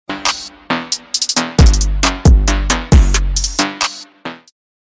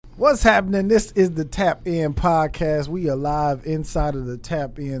What's happening? This is the Tap In Podcast. We are live inside of the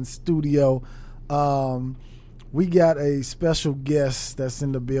Tap In studio. We got a special guest that's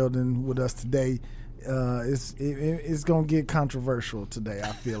in the building with us today. It's gonna get controversial today.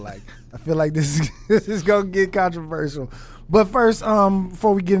 I feel like this is gonna get controversial. But first,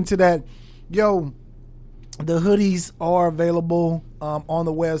 before we get into that, the hoodies are available on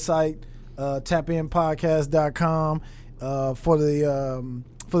the website, tapinpodcast.com.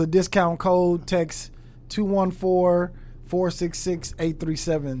 For the discount code, text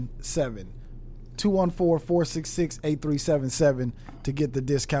 214-466-8377. 214-466-8377 to get the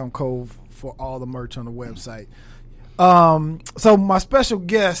discount code for all the merch on the website. So my special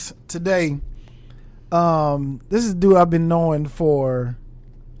guest today, this is a dude I've been knowing for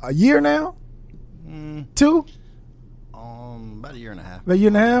a year now. 2? About a year and a half. A year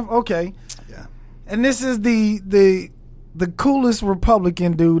and a half? Okay. Yeah. And this is the coolest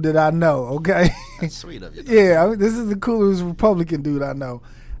Republican dude that I know, okay? That's sweet of you. Yeah, this is the coolest Republican dude I know.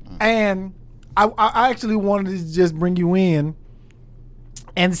 And I actually wanted to just bring you in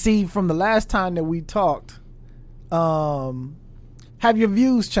and see from the last time that we talked, have your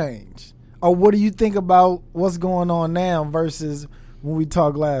views changed? Or what do you think about what's going on now versus when we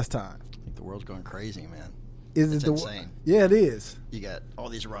talked last time? I think the world's going crazy, man. It's insane. Yeah, it is. You got all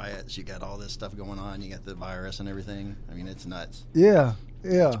these riots. You got all this stuff going on. You got the virus and everything. I mean, it's nuts. Yeah.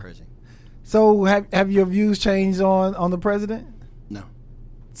 It's crazy. So have your views changed on the president? No.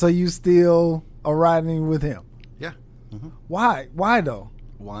 So you still are riding with him? Yeah. Mm-hmm. Why? Why though?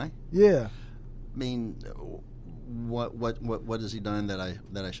 Why? Yeah. I mean, what has he done that I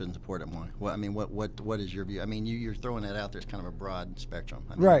shouldn't support him? Why? Well, I mean, what is your view? I mean, you're throwing that out there. It's kind of a broad spectrum.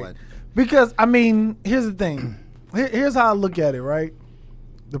 I mean, right. Because I mean, here's the thing. Here's how I look at it. Right.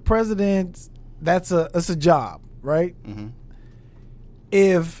 The president, it's a job, right? Mm-hmm.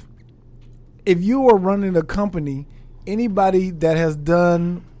 If you are running a company, anybody that has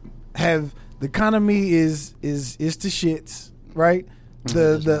the economy is to shits, right?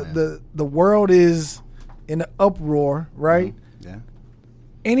 The world is in an uproar, right? Mm-hmm. Yeah.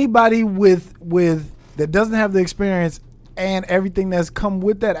 Anybody with that doesn't have the experience and everything that's come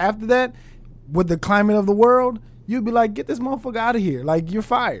with that after that, with the climate of the world, you'd be like, get this motherfucker out of here. Like, you're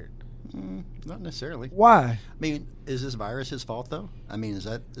fired. Not necessarily. Why? I mean, is this virus his fault though? I mean, is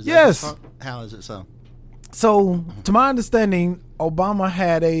that yes. his fault? How is it so? So, to my understanding, Obama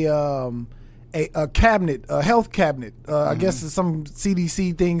had a cabinet, a health cabinet. I guess it's some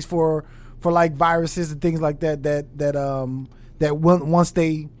CDC things for like viruses and things like that. That once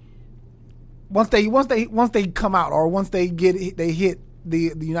they come out, or once they hit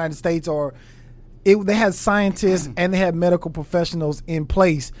the United States, or they had scientists and they had medical professionals in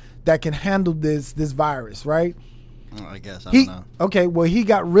place that can handle this virus, right? I guess I don't know. Okay, well, he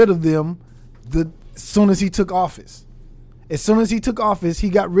got rid of them as soon as he took office. As soon as he took office, he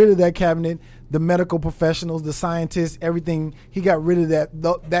got rid of that cabinet, the medical professionals, the scientists, everything. He got rid of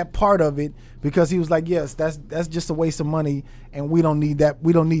that part of it because he was like, yes, that's just a waste of money, and we don't need that.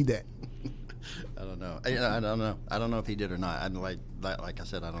 We don't need that. I don't know. I don't know. I don't know if he did or not. Like I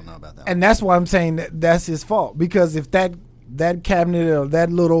said, I don't know about that. And that's why I'm saying that's his fault, because if that cabinet or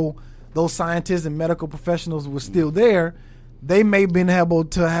those scientists and medical professionals were still there, they may have been able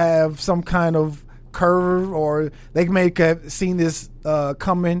to have some kind of curve, or they may have seen this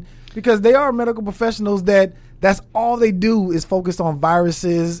coming, because they are medical professionals that's all they do is focus on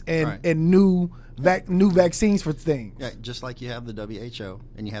viruses and new vaccines for things. Yeah, just like you have the WHO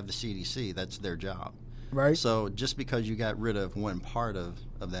and you have the CDC, that's their job. Right. So just because you got rid of one part of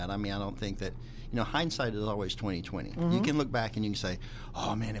that, I mean, I don't think that, hindsight is always 20/20. Mm-hmm. You can look back and you can say,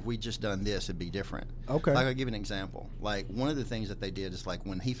 oh man, if we just done this, it'd be different. Okay. Like, I'll give you an example. Like, one of the things that they did is, like,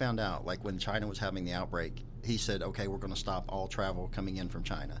 when he found out, like when China was having the outbreak, he said, okay, we're going to stop all travel coming in from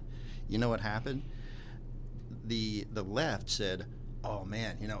China. You know what happened? The left said, oh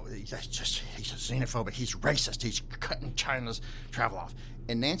man, he's a xenophobic, he's racist, he's cutting China's travel off.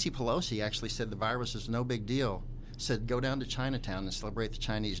 And Nancy Pelosi actually said the virus is no big deal. Said go down to Chinatown and celebrate the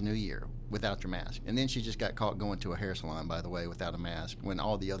Chinese New Year without your mask. And then she just got caught going to a hair salon, by the way, without a mask, when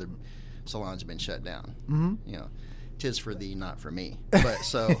all the other salons have been shut down. Mm-hmm. Tis for thee, not for me. But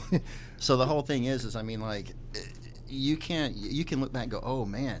so the whole thing is I mean, like, you can look back and go, oh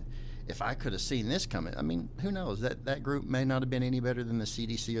man, if I could have seen this coming. I mean, who knows? That group may not have been any better than the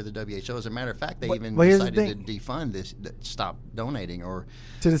CDC or the WHO. As a matter of fact, they even decided to defund this, stop donating or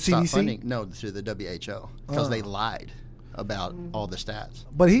to the stop CDC. Funding. No, to the WHO, because they lied about all the stats.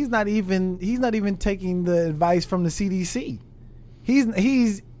 But he's not even taking the advice from the CDC.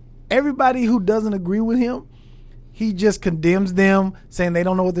 He's everybody who doesn't agree with him. he just condemns them, saying they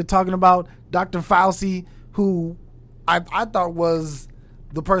don't know what they're talking about. Dr. Fauci, who I thought was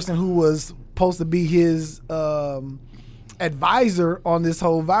the person who was supposed to be his advisor on this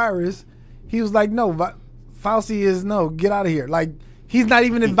whole virus, he was like, no, Fauci is no, get out of here. Like, he's not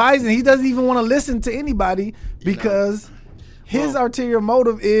even advising. He doesn't even want to listen to anybody because his ulterior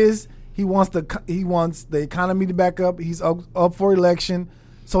motive is he wants the economy to back up. He's up for election,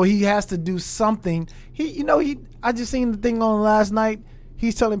 so he has to do something. I just seen the thing on last night.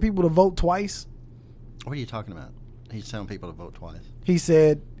 He's telling people to vote twice. What are you talking about? He's telling people to vote twice. He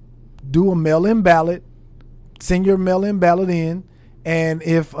said, do a mail-in ballot, send your mail-in ballot in, and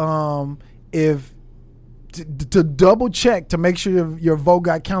if to double check to make sure your vote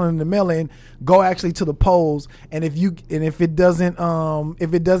got counted in the mail-in, go actually to the polls, and if it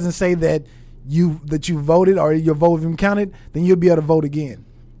doesn't say that you voted or your vote has been counted, then you'll be able to vote again,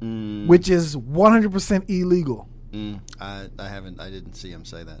 which is 100% illegal. I didn't see him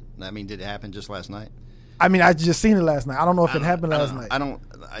say that. I mean, did it happen just last night? I mean, I just seen it last night. I don't know if it happened last night.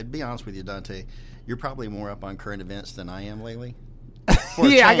 I'd be honest with you, Dante. You're probably more up on current events than I am lately.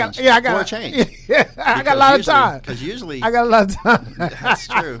 I got a change. I got a lot of time. Because usually I got a lot of time. That's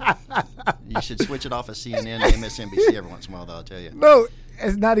true. You should switch it off of CNN and MSNBC every once in a while, though, I'll tell you. No,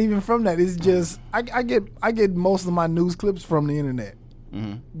 it's not even from that. It's just I get most of my news clips from the internet.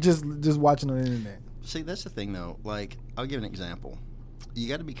 Mm-hmm. Just watching on the internet. See, that's the thing, though. Like, I'll give an example. You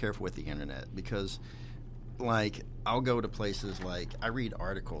got to be careful with the internet because, like, I'll go to places like I read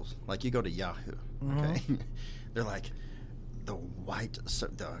articles. Like, you go to Yahoo, okay? They're like, the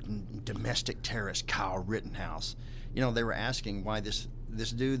domestic terrorist Kyle Rittenhouse. You know, they were asking why this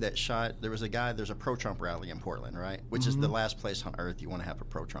dude that shot. There's a pro-Trump rally in Portland, right? Which is the last place on earth you want to have a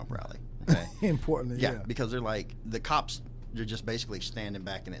pro-Trump rally. Okay? In Portland, yeah. Because they're like the cops. They're just basically standing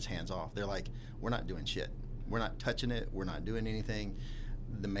back and it's hands off. They're like, we're not doing shit. We're not touching it. We're not doing anything.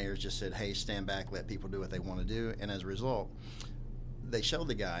 The mayor's just said, hey, stand back, let people do what they want to do. And as a result, they showed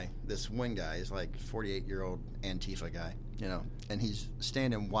the guy, this one guy, is like 48-year-old Antifa guy, you know, and he's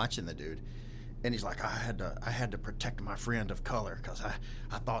standing watching the dude. And he's like, I had to protect my friend of color because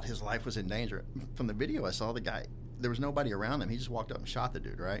I thought his life was in danger. From the video I saw, the guy, there was nobody around him. He just walked up and shot the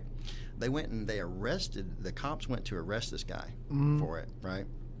dude, right? They went and the cops went to arrest this guy for it, right?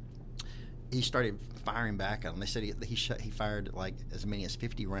 He started firing back at him. They said he fired like as many as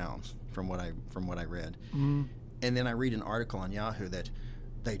 50 rounds from what I read. And then I read an article on Yahoo that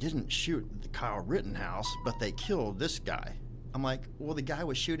they didn't shoot Kyle Rittenhouse, but they killed this guy. I'm like, well, the guy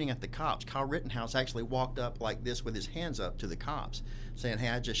was shooting at the cops. Kyle Rittenhouse actually walked up like this with his hands up to the cops, saying, "Hey,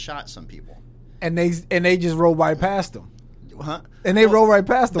 I just shot some people." And they just rolled right past him. Huh? And they rolled right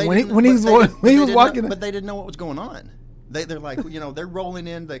past him when he was walking. But they didn't know what was going on. They're like, you know, they're rolling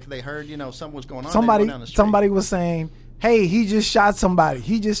in. They heard, you know, something was going on. Somebody was saying, "Hey, he just shot somebody.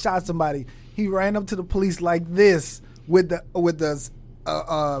 He just shot somebody." He ran up to the police like this with the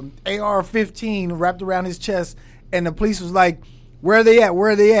AR-15 wrapped around his chest, and the police was like, "Where are they at?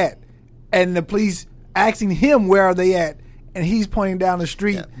 Where are they at?" And the police asking him, "Where are they at?" And he's pointing down the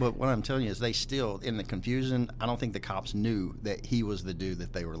street. Yeah, but what I'm telling you is they still, in the confusion, I don't think the cops knew that he was the dude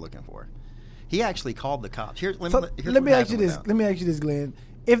that they were looking for. He actually called the cops. Let me ask you this, Glenn.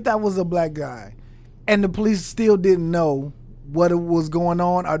 If that was a black guy and the police still didn't know what was going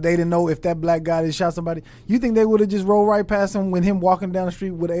on, or they didn't know if that black guy had shot somebody, you think they would have just rolled right past him with him walking down the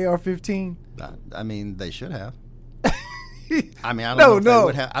street with AR-15? I mean, they should have. I mean, I don't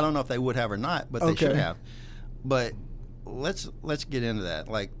know if they would have or not, but they should have. But let's get into that.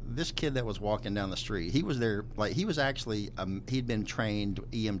 Like, this kid that was walking down the street, he was there. Like, he was actually he'd been trained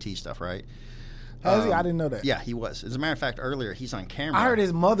EMT stuff, right? Has he? I didn't know that. Yeah, he was. As a matter of fact, earlier he's on camera. I heard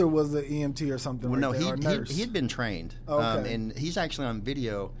his mother was an EMT or something. Well, no, or nurse. He had been trained, and he's actually on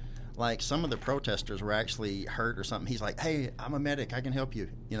video. Like, some of the protesters were actually hurt or something. He's like, "Hey, I'm a medic. I can help you."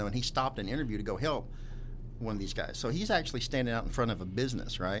 You know, and he stopped an interview to go help one of these guys. So he's actually standing out in front of a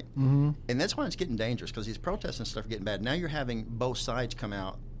business, right? Mm-hmm. And that's when it's getting dangerous because these protests and stuff are getting bad. Now you're having both sides come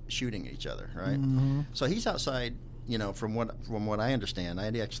out shooting at each other, right? Mm-hmm. So he's outside. You know, from what I understand, I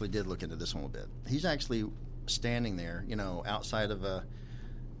actually did look into this one a bit. He's actually standing there, you know, outside of a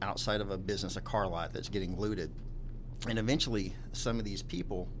business, a car lot that's getting looted, and eventually some of these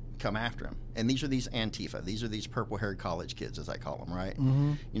people come after him. And these are these Antifa. These are these purple-haired college kids, as I call them, right?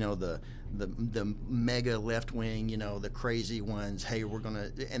 Mm-hmm. You know, the mega left wing, you know, the crazy ones. Hey, we're gonna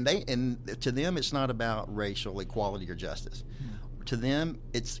and to them, it's not about racial equality or justice. Mm-hmm. To them,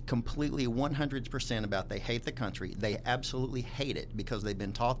 it's completely 100% about they hate the country. They absolutely hate it because they've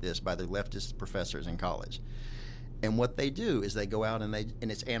been taught this by their leftist professors in college. And what they do is they go out and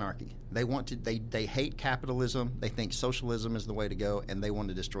it's anarchy. They hate capitalism. They think socialism is the way to go, and they want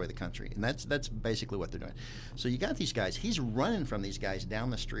to destroy the country. And that's basically what they're doing. So you got these guys. He's running from these guys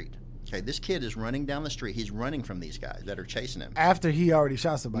down the street. Okay, this kid is running down the street. He's running from these guys that are chasing him. After he already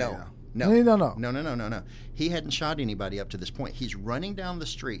shot somebody. No. He hadn't shot anybody up to this point. He's running down the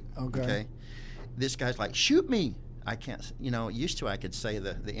street. Okay. This guy's like, shoot me. I can't, used to I could say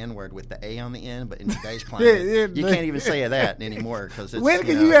the N-word with the A on the end, but in today's climate, you can't even say that anymore. Cause it's, when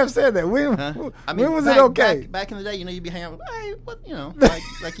can you have said that? When was it okay? Back in the day, you'd be hanging out with, hey, what,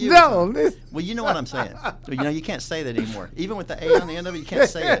 like you. No. Well, you know what I'm saying. So, you can't say that anymore. Even with the A on the end of it, you can't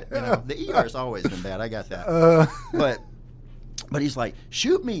say it. The ER has always been bad. I got that. But he's like,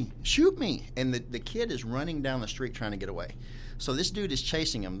 shoot me. And the kid is running down the street trying to get away. So this dude is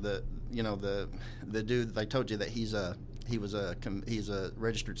chasing him. The dude that I told you that he's a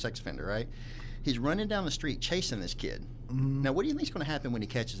registered sex offender, right? He's running down the street chasing this kid. Mm-hmm. Now, what do you think is going to happen when he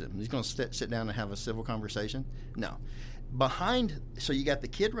catches him? He's going to sit down and have a civil conversation? No. So you got the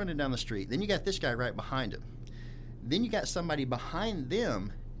kid running down the street. Then you got this guy right behind him. Then you got somebody behind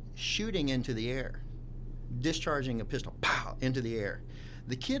them shooting into the air, discharging a pistol, pow, into the air.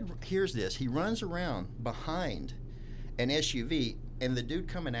 The kid hears this. He runs around behind an SUV, and the dude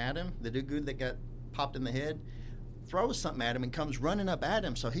coming at him, the dude that got popped in the head, throws something at him and comes running up at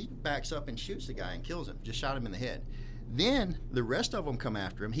him. So he backs up and shoots the guy and kills him. Just shot him in the head. Then the rest of them come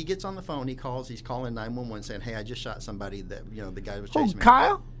after him. He gets on the phone. He's calling 911 saying, hey, I just shot somebody that, the guy was chasing me.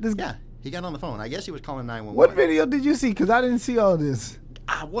 Kyle? Yeah, he got on the phone. I guess he was calling 911. What video did you see? Because I didn't see all this.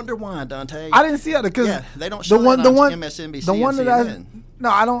 I wonder why, Dante. I didn't see it because they don't show that on MSNBC. The one that I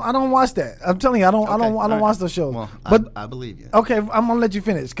don't watch that. I'm telling you, I don't watch those shows. Well, but I believe you. Okay, I'm gonna let you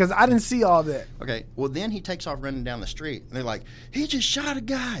finish because I didn't see all that. Okay, well then he takes off running down the street, and they're like, he just shot a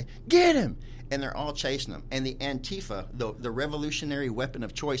guy, get him! And they're all chasing him. And the Antifa, the revolutionary weapon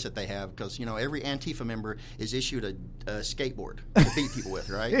of choice that they have, because every Antifa member is issued a skateboard to beat people with,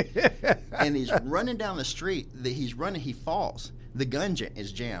 right? And he's running down the street. He falls. The gun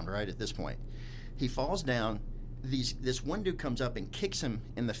is jammed right at this point. He falls down. This one dude comes up and kicks him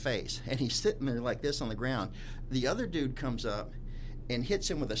in the face, and he's sitting there like this on the ground. The other dude comes up and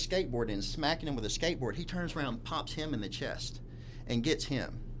hits him with a skateboard and smacking him with a skateboard. He turns around, pops him in the chest, and gets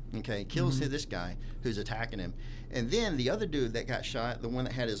him. Okay, kills this guy who's attacking him. And then the other dude that got shot, the one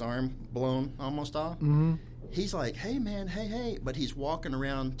that had his arm blown almost off, he's like, hey, man, hey. But he's walking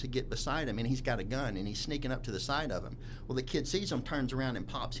around to get beside him, and he's got a gun, and he's sneaking up to the side of him. Well, the kid sees him, turns around, and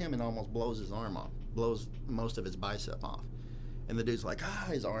pops him and almost blows his arm off, blows most of his bicep off. And the dude's like,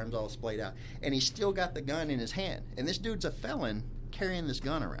 his arm's all splayed out. And he's still got the gun in his hand. And this dude's a felon carrying this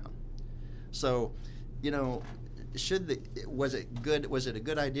gun around. So, was it a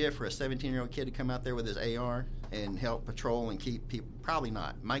good idea for a 17-year-old kid to come out there with his AR and help patrol and keep people? Probably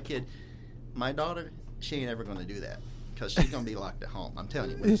not. My daughter, she ain't ever going to do that because she's going to be locked at home. I'm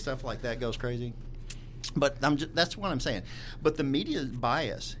telling you, when stuff like that goes crazy. But that's what I'm saying. But the media's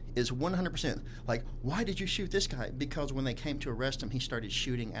bias is 100%. Like, why did you shoot this guy? Because when they came to arrest him, he started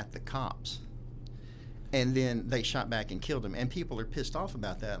shooting at the cops. And then they shot back and killed him. And people are pissed off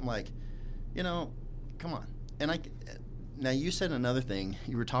about that. I'm like, come on. And now you said another thing.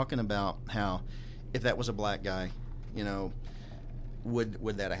 You were talking about how if that was a black guy,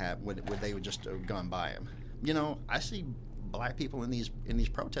 would that have happened? Would they just have gone by him? I see black people in these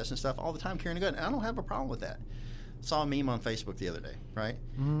protests and stuff all the time carrying a gun, and I don't have a problem with that. Saw a meme on Facebook the other day, right?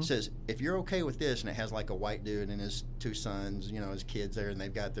 It says, if you're okay with this, and it has like a white dude and his two sons, his kids there, and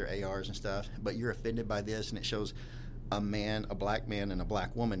they've got their ARs and stuff, but you're offended by this, and it shows a black man and a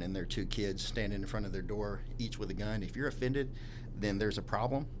black woman and their two kids standing in front of their door, each with a gun. If you're offended, then there's a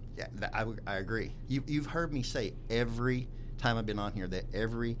problem. Yeah, I agree. You've heard me say every time I've been on here that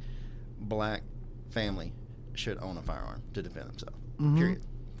every black family should own a firearm to defend themselves. Period.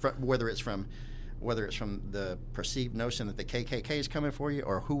 Whether it's from the perceived notion that the KKK is coming for you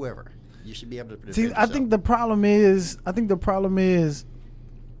or whoever, you should be able to defend yourself. I think the problem is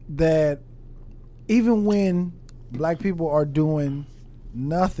that even when black people are doing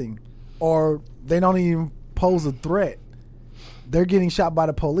nothing or they don't even pose a threat, they're getting shot by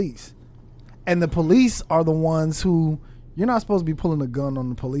the police. And the police are the ones who, you're not supposed to be pulling a gun on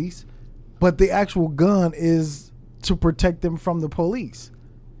the police, but the actual gun is to protect them from the police.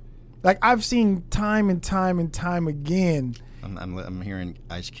 Like, I've seen time and time and time again. I'm hearing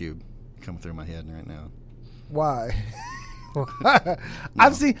Ice Cube come through my head right now. Why? No.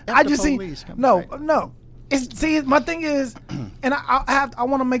 My thing is, and I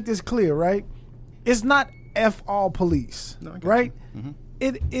want to make this clear, right? It's not F all police, right? Mm-hmm.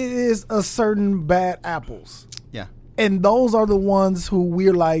 It is a certain bad apples. Yeah. And those are the ones who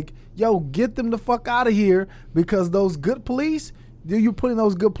we're like, yo, get them the fuck out of here, because those good police, you're putting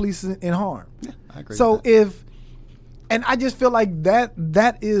those good police in harm. Yeah, I agree. So with that. and I just feel like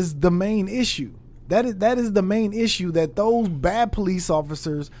that is the main issue. That is the main issue, that those bad police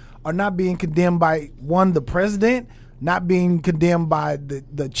officers are not being condemned by, one, the president, not being condemned by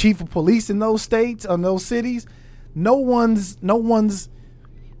the chief of police in those states or those cities. No one's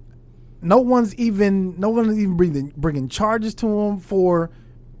even bringing charges to them for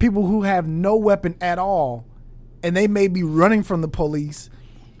people who have no weapon at all, and they may be running from the police,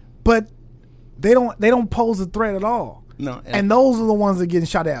 but they don't pose a threat at all. No, and those are the ones that are getting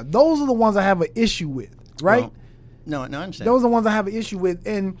shot at. Those are the ones I have an issue with, right? Well, no, I understand. Those are the ones I have an issue with,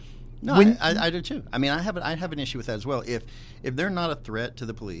 and no, I do too. I mean, I have an issue with that as well. If they're not a threat to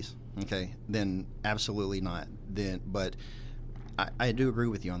the police, okay, then absolutely not. But I do agree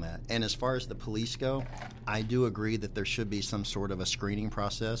with you on that. And as far as the police go, I do agree that there should be some sort of a screening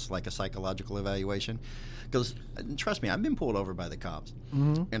process, like a psychological evaluation. Because trust me, I've been pulled over by the cops,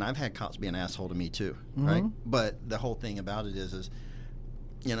 and I've had cops be an asshole to me too, right? But the whole thing about it is,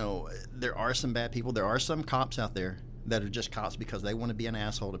 you know, there are some bad people. There are some cops out there that are just cops because they want to be an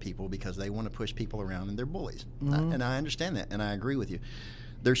asshole to people, because they want to push people around, and they're bullies. And I understand that, and I agree with you.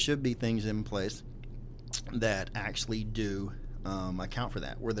 There should be things in place that actually do account for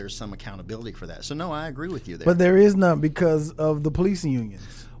that, where there's some accountability for that. So no, I agree with you there. But there is none because of the policing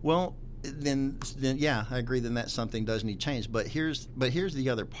unions. Well, then yeah, I agree. Then that something does need change. But here's the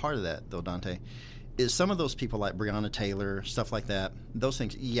other part of that, though, Dante, is some of those people like Breonna Taylor, stuff like that. Those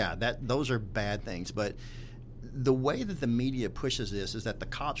things, yeah, those are bad things. But the way that the media pushes this is that the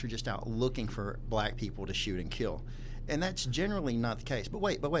cops are just out looking for black people to shoot and kill. And that's generally not the case. But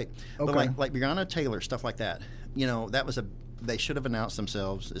wait. Okay. But like Breonna Taylor, stuff like that, you know, they should have announced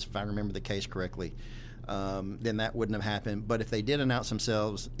themselves, if I remember the case correctly. Then that wouldn't have happened. But if they did announce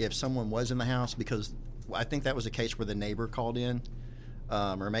themselves, if someone was in the house, because I think that was a case where the neighbor called in,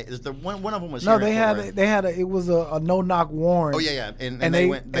 one of them was. No, it was a no knock warrant. Oh yeah, and they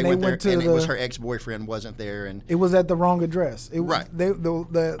went there, and it was her ex-boyfriend wasn't there, and it was at the wrong address. Right.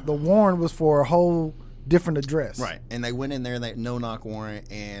 The warrant was for a whole different address. Right, and they went in there, and they no knock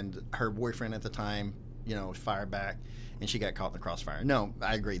warrant, and her boyfriend at the time, you know, fired back, and she got caught in the crossfire. No,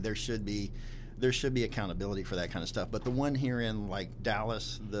 I agree. There should be accountability for that kind of stuff. But the one here in like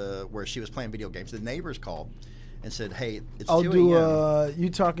Dallas, where she was playing video games, the neighbors called and said, "Hey, it's 2 a.m." You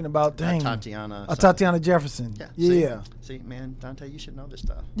talking about Tatiana Jefferson? Yeah. See, man, Dante, you should know this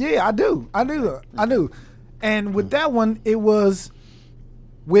stuff. Yeah, I do. And with that one, it was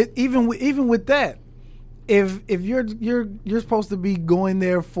even with that. If you're supposed to be going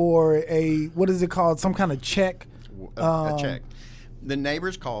there for a, what is it called? Some kind of check. A check. The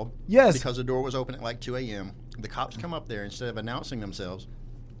neighbors called. Yes. Because the door was open at like 2 a.m. The cops come up there, instead of announcing themselves,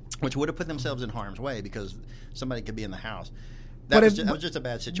 which would have put themselves in harm's way because somebody could be in the house. That was just a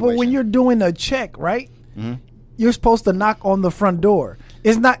bad situation. But when you're doing a check, right? Mm-hmm. You're supposed to knock on the front door.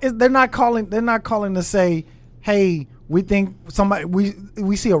 They're not calling to say, "Hey, we think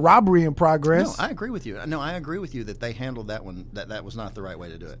we see a robbery in progress." No, I agree with you. No, I agree with you that they handled that one. That was not the right way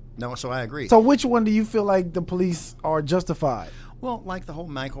to do it. No, so I agree. So which one do you feel like the police are justified? Well, like the whole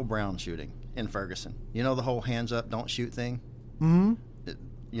Michael Brown shooting in Ferguson. You know, the whole hands up, don't shoot thing? Mm-hmm.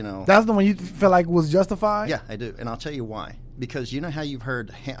 You know. That's the one you feel like was justified? Yeah, I do. And I'll tell you why. Because you know how you've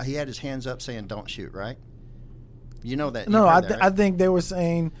heard he had his hands up saying don't shoot, right? You know that. No, I think they were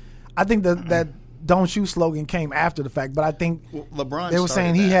saying, I think that don't shoot slogan came after the fact, but I think LeBron they were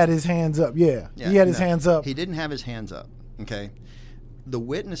saying he had his hands up. Yeah, he had his hands up. He didn't have his hands up, okay? The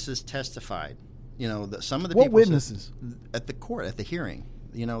witnesses testified. You know, some of the what people witnesses at the court, at the hearing.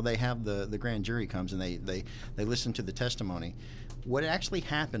 You know, they have the grand jury comes and they listen to the testimony. What actually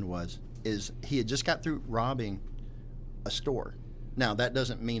happened is he had just got through robbing a store. Now that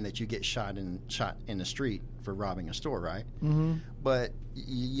doesn't mean that you get shot in the street for robbing a store, right? Mm-hmm. But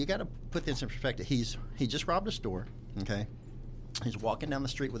you got to put this in perspective. He just robbed a store. Okay, he's walking down the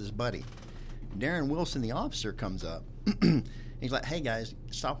street with his buddy. Darren Wilson, the officer, comes up. He's like, "Hey guys,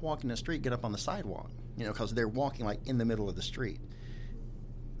 stop walking the street. Get up on the sidewalk." You know, because they're walking like in the middle of the street.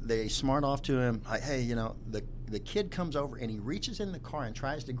 They smart off to him, like, "Hey, you know," the kid comes over and he reaches in the car and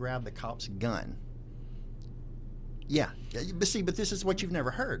tries to grab the cop's gun. Yeah, but this is what you've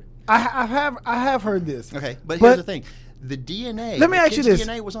never heard. I have heard this. Okay, but here's the thing: the DNA. Let me ask you this: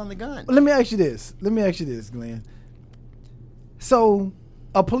 DNA was on the gun. Let me ask you this, Glenn. So,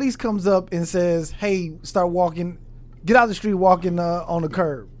 a police comes up and says, "Hey, start walking, get out of the street, walking on the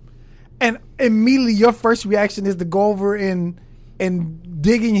curb," and immediately your first reaction is to go over and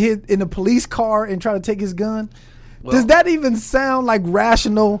dig in the police car and try to take his gun. Does that even sound like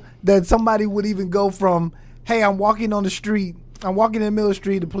rational that somebody would even go from, hey, I'm walking on the street, I'm walking in the middle of the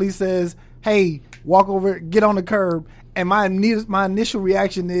street, the police says, hey, walk over, get on the curb, and my initial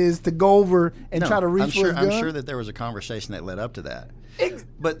reaction is to go over and try to reach for his gun? I'm sure that there was a conversation that led up to that.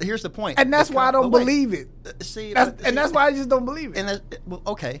 But here's the point. And that's why I don't believe it. That's why I just don't believe it. And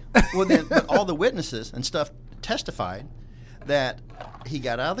okay. Well, then but all the witnesses and stuff testified that he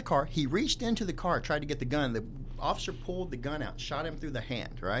got out of the car. He reached into the car, tried to get the gun. The officer pulled the gun out, shot him through the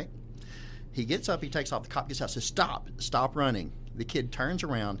hand, right? He gets up, he takes off. The cop gets out, says, stop running. The kid turns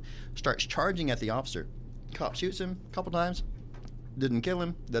around, starts charging at the officer. Cop shoots him a couple times. Didn't kill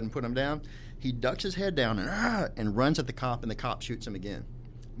him, doesn't put him down. He ducks his head down and runs at the cop, and the cop shoots him again.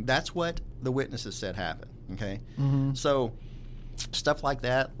 That's what the witnesses said happened, okay? Mm-hmm. So stuff like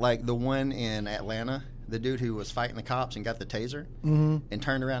that, like the one in Atlanta, the dude who was fighting the cops and got the taser and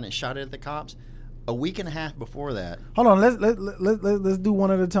turned around and shot it at the cops, a week and a half before that. Hold on, let's do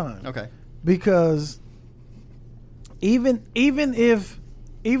one at a time. Okay. Because even if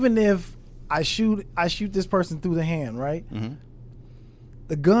I shoot this person through the hand, right? Mm-hmm.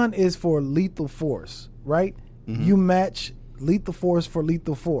 The gun is for lethal force, right? Mm-hmm. You match lethal force for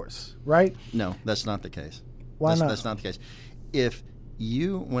lethal force, right? No, that's not the case. Why not? That's not the case. If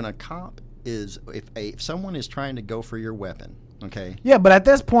someone is trying to go for your weapon, okay? Yeah, but at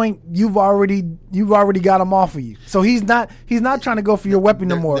this point, you've already got him off of you. So he's not trying to go for your weapon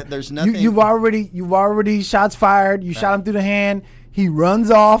no more. There's nothing. You've already shots fired. You shot him through the hand. He runs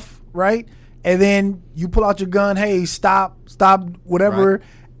off, right? And then you pull out your gun. Hey, stop, whatever. Right.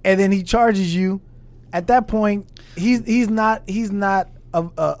 And then he charges you. At that point, he's not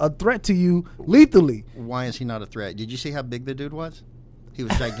a threat to you lethally. Why is he not a threat? Did you see how big the dude was? He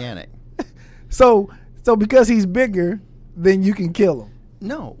was gigantic. So because he's bigger, then you can kill him.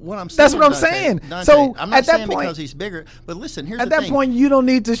 No, what I'm saying. That's what I'm saying. Dante, so I'm not at that saying point, because he's bigger, but listen, here's the thing. At that point, you don't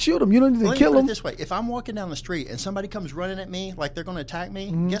need to shoot him. You don't need to kill him. This way, if I'm walking down the street and somebody comes running at me like they're going to attack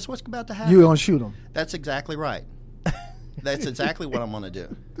me, guess what's about to happen? You're going to shoot them. That's exactly right. That's exactly what I'm going to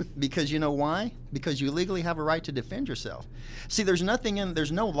do. Because you know why? Because you legally have a right to defend yourself. See, there's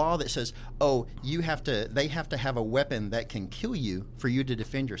no law that says, oh, they have to have a weapon that can kill you for you to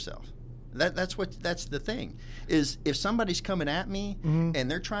defend yourself. That's the thing, is if somebody's coming at me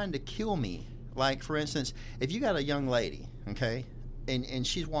and they're trying to kill me, like for instance, if you got a young lady, okay, and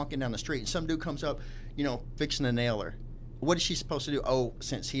she's walking down the street and some dude comes up, fixing to nail her. What is she supposed to do? Oh,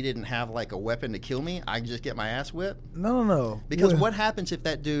 since he didn't have like a weapon to kill me, I can just get my ass whipped? No. Because what happens if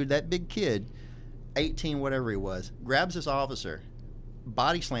that dude, that big kid, 18, whatever he was, grabs this officer,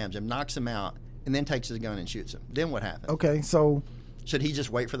 body slams him, knocks him out, and then takes his gun and shoots him? Then what happens? Okay, so should he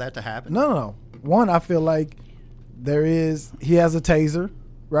just wait for that to happen? No. One, I feel like he has a taser,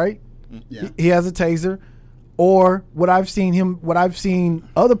 right? Yeah. He has a taser. Or what I've seen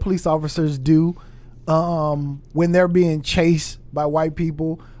other police officers do when they're being chased by white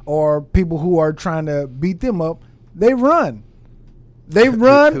people or people who are trying to beat them up, they run.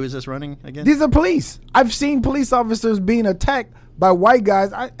 Who is this running again? These are police. I've seen police officers being attacked by white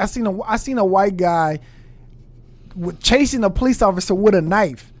guys. I seen a white guy chasing a police officer with a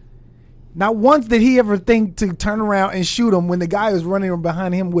knife. Not once did he ever think to turn around and shoot him when the guy is running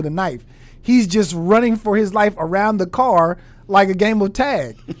behind him with a knife. He's just running for his life around the car like a game of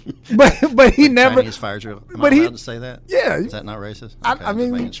tag. but he never. Chinese fire drill. Am I allowed to say that? Yeah. Is that not racist? Okay, I mean,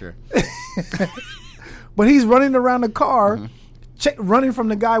 just making sure. But he's running around the car, running from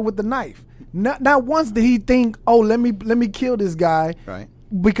the guy with the knife. Not once did he think, oh, let me kill this guy, right?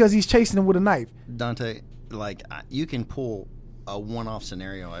 Because he's chasing him with a knife. Dante, like you can pull a one-off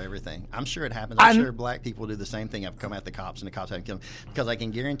scenario of everything. I'm sure it happens. I'm sure black people do the same thing. I've come at the cops and the cops haven't killed them. Because I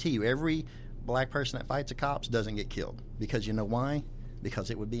can guarantee you every black person that fights the cops doesn't get killed. Because you know why? Because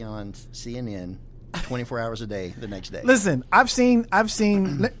it would be on CNN 24 hours a day the next day. Listen, I've seen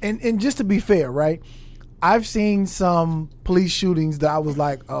and just to be fair, right? I've seen some police shootings that I was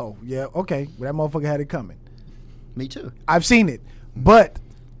like, oh, yeah, okay, well, that motherfucker had it coming. Me too. I've seen it. But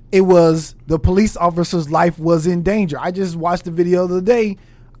it was the police officer's life was in danger. I just watched the video the other day.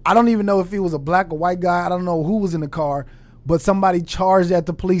 I don't even know if it was a black or white guy. I don't know who was in the car, but somebody charged at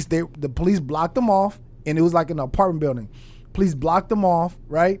the police. The police blocked them off, and it was like an apartment building. Police blocked them off,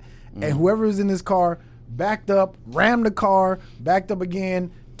 right? Mm-hmm. And whoever was in this car backed up, rammed the car, backed up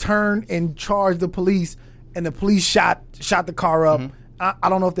again, turned and charged the police, and the police shot the car up. Mm-hmm. I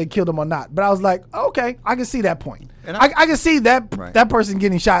don't know if they killed him or not. But I was like, okay, I can see that point. And I can see that Right. that person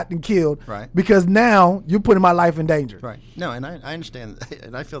getting shot and killed. Right. Because now you're putting my life in danger. Right. No, and I understand,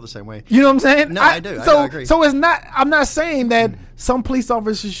 and I feel the same way. You know what I'm saying? No, I do. So I agree. So it's not. I'm not saying that some police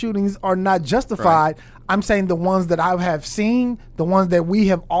officer shootings are not justified. Right. I'm saying the ones that I have seen, the ones that we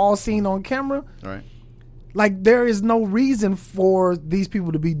have all seen on camera, Right. like there is no reason for these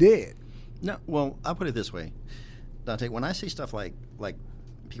people to be dead. No, well, I'll put it this way, Dante. When I see stuff like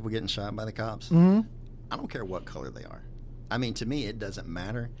people getting shot by the cops, Mm-hmm. I don't care what color they are. I mean, to me, it doesn't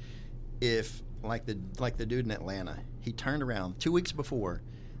matter if like the dude in Atlanta, he turned around 2 weeks before.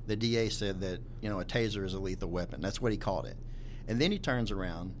 The DA said that a taser is a lethal weapon. That's what he called it, and then he turns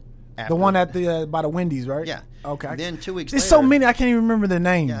around. After, The one at the by the Wendy's, right? yeah. Okay. Then 2 weeks. There's later, so many I can't even remember their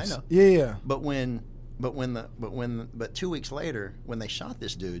names. Yeah, I know. Yeah. But 2 weeks later, when they shot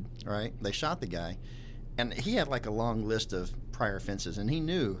this dude, right? They shot the guy, and he had like a long list of prior offenses, and he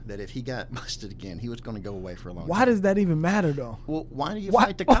knew that if he got busted again, he was going to go away for a long time. Why does that even matter though? Well, why do you Why-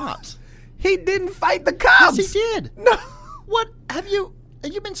 fight the cops? He didn't fight the cops. Yes, he did. No. What have you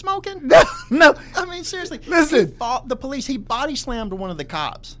been smoking? No. No. I mean, seriously. Listen. He fought the police. He body slammed one of the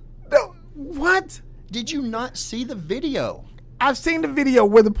cops. No. What? Did you not see the video? I've seen the video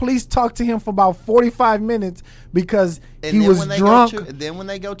where the police talked to him for about 45 minutes because And he then was when they drunk. then when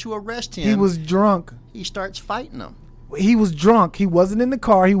they go to arrest him, He was drunk. he starts fighting them. He was drunk. He wasn't in the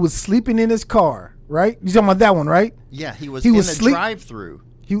car. He was sleeping in his car, right? You talking about that one, right? Yeah, he was He in was the sleep- drive-through.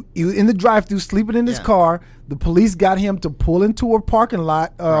 He was in the drive-thru sleeping in his Yeah. car. The police got him to pull into a parking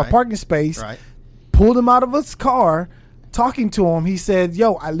lot, Right. parking space, Right. pulled him out of his car, talking to him. He said,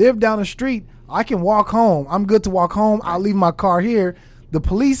 yo, I live down the street. I can walk home. I'm good to walk home. I'll leave my car here. The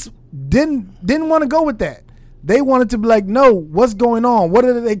police didn't want to go with that. They wanted to be like, no, what's going on? What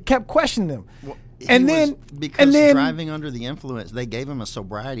are they kept questioning him. Well, And he was- then- because and then- driving under the influence, they gave him a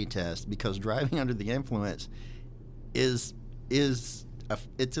sobriety test because driving under the influence is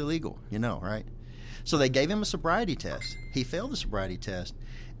it's illegal, right? So they gave him a sobriety test. He failed the sobriety test,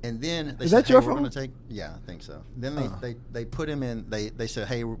 and then they Is said, that your "Hey, we're phone? going to take." Yeah, I think so. Then they put him in. They said,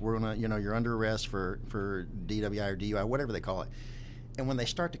 "Hey, we're going to you're under arrest for DWI or DUI, whatever they call it." And when they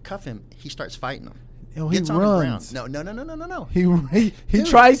start to cuff him, he starts fighting them. Oh, he Gets on the runs. ground. No. He Dude.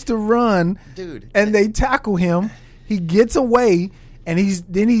 tries to run, Dude. and they tackle him. He gets away, and he's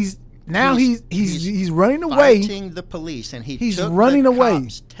running away. Fighting the police, and He's took running the away.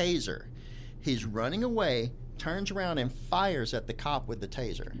 cop's taser. He's running away, turns around and fires at the cop with the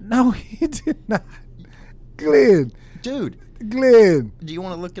taser. No, he did not. Glenn, Dude, do you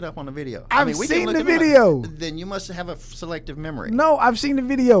want to look it up on the video? I've we can seen look the it up. video. Then you must have a selective memory. No, I've seen the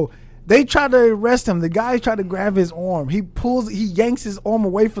video. They tried to arrest him. The guy tried to grab his arm. He yanks his arm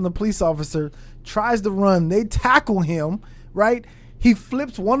away from the police officer, tries to run. They tackle him, right? He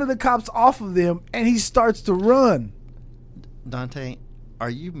flips one of the cops off of them, and he starts to run. Dante,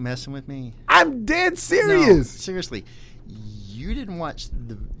 are you messing with me? I'm dead No, serious. seriously. You didn't watch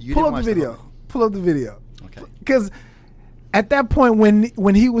the Pull up the video. Pull up the video. Okay. Because at that point,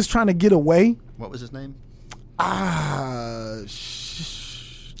 when he was trying to get away, What was his name?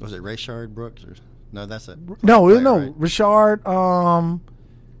 Was it Rayshard Brooks? Or no, that's it. No, Right, no, right. Richard.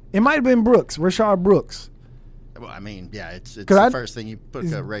 It might have been Brooks, Richard Brooks. Well, I mean, yeah, it's the 'Cause first thing you put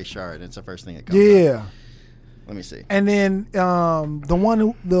Rayshard. It's the first thing that comes up. Yeah, Let me see. and then the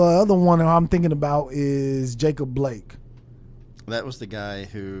other one that I'm thinking about is Jacob Blake. That was the guy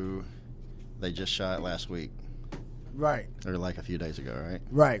who they just shot last week, Right, or like a few days ago, right?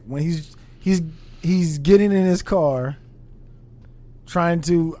 right. When he's getting in his car, trying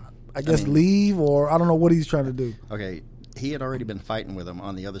to, I guess, leave, or I don't know what he's trying to do. Okay, he had already been fighting with him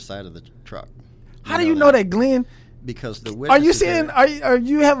on the other side of the truck. How do you know that, Glenn? Because the Are witness you is seeing? there. Are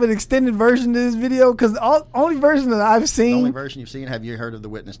you have an extended version of this video? Because the only version that I've The seen. only version you've seen? Have you heard of the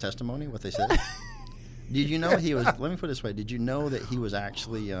witness testimony? What they said? Did you know he was? Let me put it this way. Did you know that he was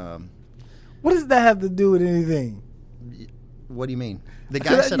actually? What does that have to do with anything? What do you mean? The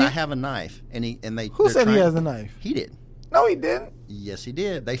guy said, "I have a knife," and they. Who they're said he trying- has a knife? He did. No, he didn't. Yes, he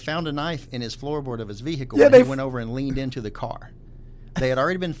did. They found a knife in his floorboard of his vehicle Yeah, when they he went over and leaned into the car. They had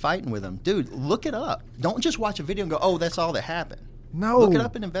already been fighting with him. Dude, look it up. Don't just watch a video and go, "Oh, that's all that happened." No. Look it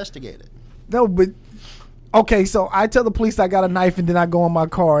up and investigate it. No, but okay. So I tell the police I got a knife, and then I go in my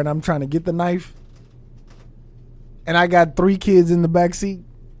car and I'm trying to get the knife, and I got 3 kids in the back seat.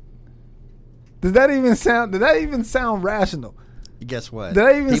 Did that even sound rational? Guess what? Did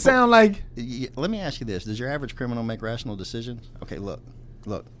that even sound like? Let me ask you this: does your average criminal make rational decisions? Okay, look.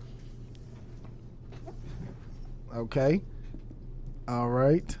 Okay. All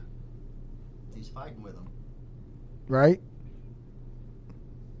right. He's fighting with him. Right.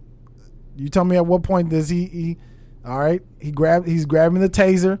 You tell me at what point does he all right, he's grabbing the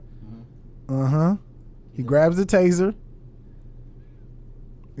taser. Uh-huh. He grabs the taser.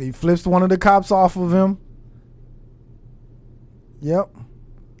 He flips one of the cops off of him. Yep.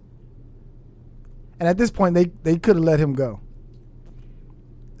 And at this point, they could have let him go.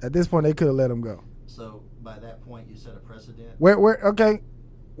 At this point, they could have let him go. So by that point, you set a precedent. Okay,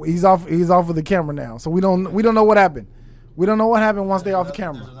 he's off of the camera now. So we don't know what happened. We don't know what happened once they off the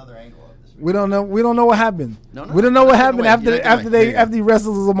camera. There's another angle of this. We don't know what happened. No. We don't know what happened after Here he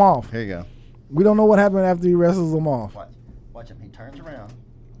wrestles them off. you go. We don't know what happened after he wrestles them off. Watch him. He turns around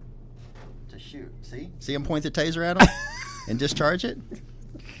to shoot. See him point the taser at him and discharge it.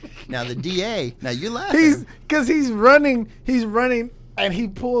 Now the DA. Now you laughing. He's running, and he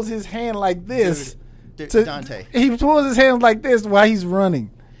pulls his hand like this. Dante. He pulls his hands like this while he's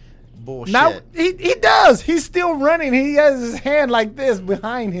running. Bullshit. Now he does. He's still running. He has his hand like this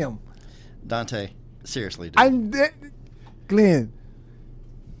behind him. Dante, seriously, dude. Glenn.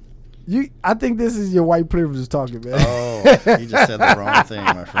 I think this is your white privilege talking, man. Oh, you just said the wrong thing,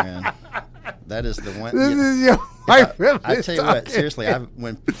 my friend. That is the one. This is your white privilege. I tell you talking. what, seriously,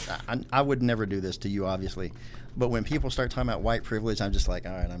 I would never do this to you, obviously, but when people start talking about white privilege, I'm just like,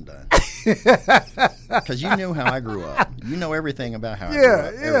 all right, I'm done. Because you knew how I grew up. You know everything about how I grew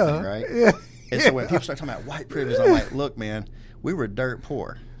up, everything, right? Yeah. And so when people start talking about white privilege, I'm like, look, man, we were dirt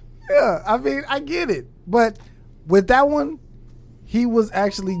poor. Yeah, I mean, I get it, but with that one, he was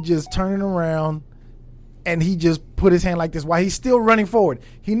actually just turning around, and he just put his hand like this while he's still running forward.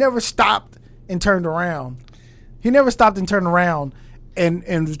 He never stopped and turned around. And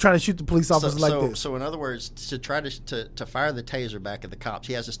was trying to shoot the police officers like this. So in other words, to try to fire the taser back at the cops,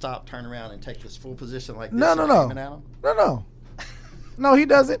 he has to stop, turn around, and take this full position like this. No, he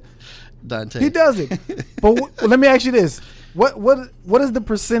doesn't. Dante. He doesn't. But let me ask you this: what is the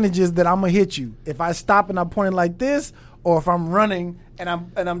percentages that I'm gonna hit you if I stop and I'm pointing like this, or if I'm running and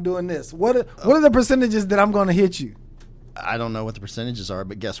I'm doing this? What are the percentages that I'm gonna hit you? I don't know what the percentages are,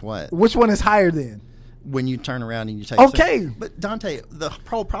 but guess what? Which one is higher then? When you turn around and you take but Dante, the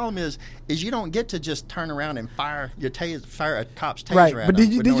problem is you don't get to just turn around and fire a cop's taser right. at But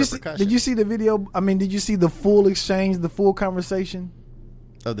him. Did you see the video? I mean, did you see the full exchange, the full conversation?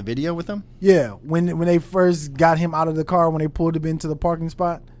 Oh, the video with him? Yeah, when they first got him out of the car, when they pulled him into the parking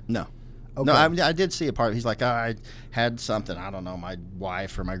spot. No. Okay. No, I did see a part. He's like, I had something. I don't know. My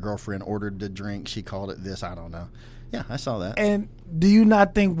wife or my girlfriend ordered the drink. She called it this. I don't know. Yeah, I saw that. And do you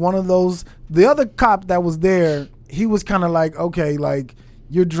not think one of those, the other cop that was there, he was kind of like, okay, like,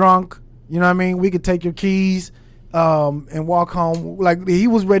 you're drunk, you know what I mean? We could take your keys and walk home. Like, he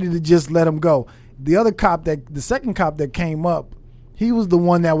was ready to just let him go. The second cop that came up, he was the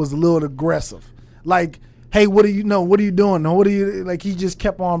one that was a little aggressive. Like, hey, what do you know? What are you doing? What are you, like, he just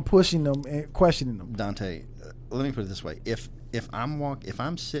kept on pushing them and questioning them. Dante, let me put it this way. If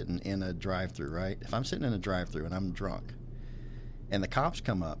I'm sitting in a drive-thru, right? If I'm sitting in a drive-thru and I'm drunk, and the cops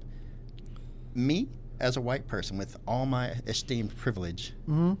come up, me as a white person with all my esteemed privilege,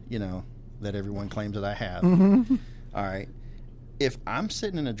 you know, that everyone claims that I have, all right. If I'm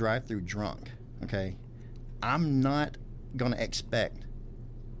sitting in a drive-thru drunk, okay, I'm not gonna expect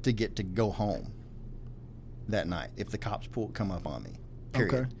to get to go home that night if the cops come up on me.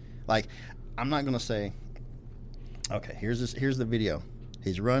 Period. Okay. Like, I'm not gonna say, okay, here's the video.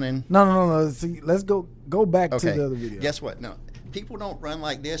 He's running. No. See, let's go back to the other video. Guess what? No, people don't run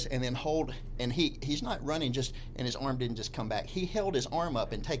like this and then hold. And he's not running just, and his arm didn't just come back. He held his arm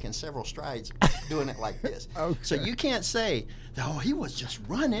up and taken several strides, doing it like this. Okay. So you can't say, oh, he was just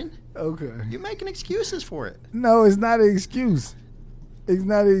running. Okay. You're making excuses for it. No, it's not an excuse. It's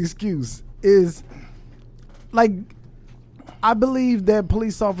not an excuse. It's like, I believe that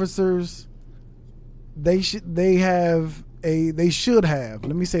police officers, they should have a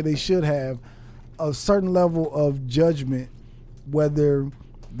certain level of judgment, whether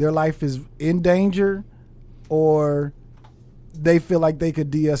their life is in danger or they feel like they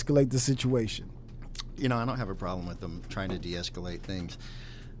could de-escalate the situation. You know, I don't have a problem with them trying to de-escalate things,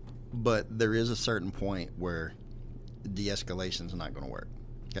 but there is a certain point where de-escalation is not going to work.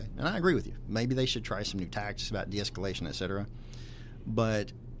 Okay, and I agree with you. Maybe they should try some new tactics about de-escalation, etc.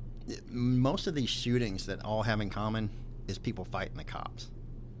 But most of these shootings that all have in common is people fighting the cops.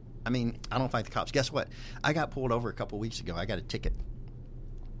 I mean, I don't fight the cops. Guess what? I got pulled over a couple weeks ago. I got a ticket.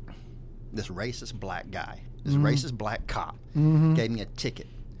 This racist black guy, this racist black cop gave me a ticket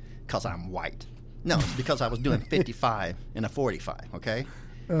because I'm white. No, it's because I was doing 55 in a 45, okay?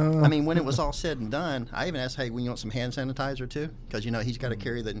 I mean, when it was all said and done, I even asked, hey, when you want some hand sanitizer too? Because, he's got to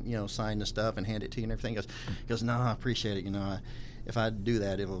carry the, sign the stuff and hand it to you and everything. He goes, no, I appreciate it. If I do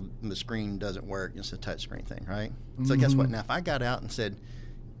that, the screen doesn't work. It's a touch screen thing, right? So guess what? Now, if I got out and said,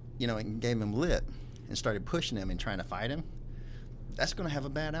 and gave him lip and started pushing him and trying to fight him, that's going to have a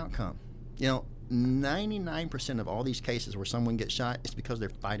bad outcome. 99% of all these cases where someone gets shot is because they're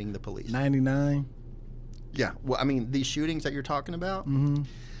fighting the police. 99? Yeah. Well, I mean, these shootings that you're talking about,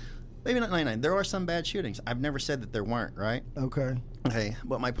 maybe not 99. There are some bad shootings. I've never said that there weren't, right? Okay. Okay.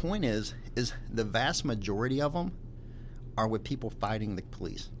 But my point is the vast majority of them are with people fighting the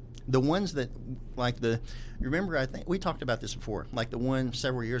police. The ones that, remember, I think we talked about this before, like the one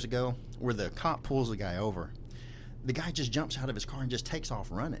several years ago where the cop pulls the guy over. The guy just jumps out of his car and just takes off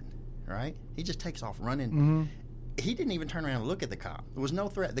running, right? He just takes off running. He didn't even turn around and look at the cop. There was no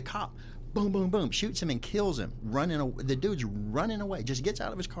threat. The cop, boom, boom, boom, shoots him and kills him. The dude's running away, just gets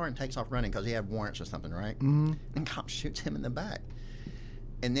out of his car and takes off running because he had warrants or something, right? And cop shoots him in the back.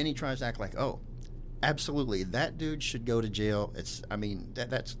 And then he tries to act like, oh, absolutely, that dude should go to jail. That's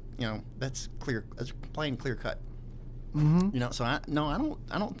clear. That's plain clear cut. So I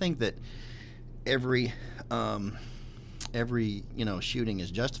don't think that every shooting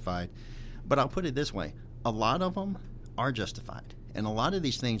is justified. But I'll put it this way: a lot of them are justified, and a lot of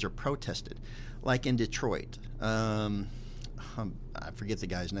these things are protested. Like in Detroit, I forget the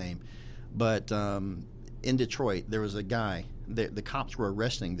guy's name, but in Detroit there was a guy. The cops were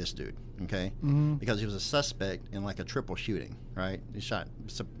arresting this dude. Okay, because he was a suspect in like a triple shooting, right? He's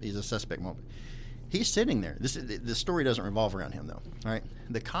a suspect. He's sitting there. The story doesn't revolve around him though, right?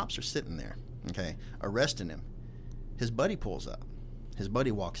 The cops are sitting there, okay, arresting him. His buddy pulls up. His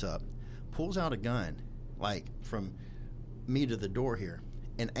buddy walks up, pulls out a gun, like from me to the door here,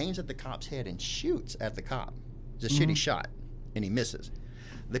 and aims at the cop's head and shoots at the cop. It's a shitty shot, and he misses.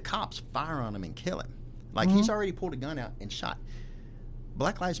 The cops fire on him and kill him. Like he's already pulled a gun out and shot.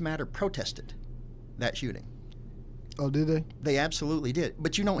 Black Lives Matter protested that shooting. Oh, did they? They absolutely did.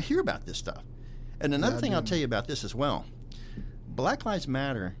 But you don't hear about this stuff. And another thing I'll tell you about this as well. Black Lives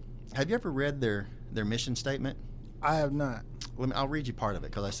Matter, have you ever read their mission statement? I have not. I'll read you part of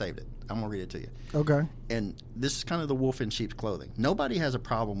it because I saved it. I'm going to read it to you. Okay. And this is kind of the wolf in sheep's clothing. Nobody has a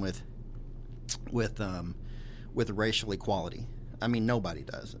problem with racial equality. I mean, nobody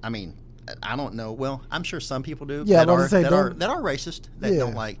does. I mean, I don't know. Well, I'm sure some people do. Yeah, that are racist. That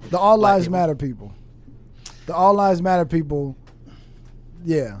don't like the All Lives Matter people. The All Lives Matter people.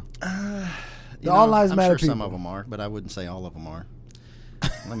 Yeah. All Lives Matter people. Some of them are, but I wouldn't say all of them are.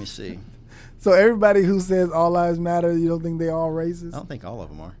 Let me see. So everybody who says all lives matter, you don't think they all racist? I don't think all of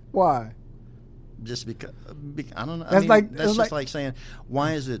them are. Why? Just because I don't know. That's just like saying,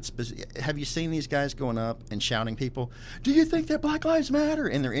 why is it? Have you seen these guys going up and shouting people? Do you think that Black Lives Matter?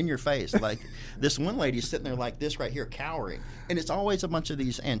 And they're in your face. Like this one lady's sitting there like this right here, cowering, and it's always a bunch of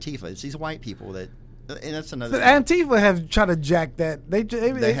these Antifa. It's these white people that, and that's another. So Antifa have tried to jack that.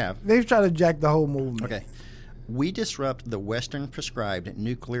 They have. They've tried to jack the whole movement. Okay. We disrupt the Western prescribed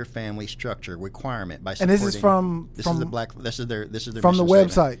nuclear family structure requirement by supporting. And this is from their from the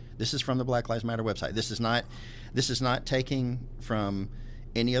website. Statement. This is from the Black Lives Matter website. This is not taking from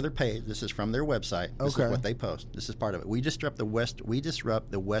any other page. This is from their website. This is what they post. This is part of it. We disrupt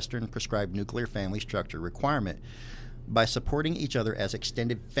the Western prescribed nuclear family structure requirement by supporting each other as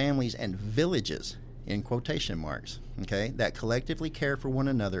extended families and villages, in quotation marks, okay, that collectively care for one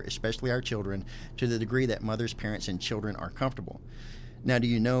another, especially our children, to the degree that mothers, parents, and children are comfortable. Now, do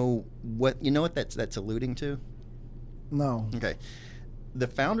you know what that's alluding to? No. Okay. The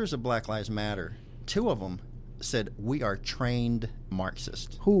founders of Black Lives Matter, two of them said, we are trained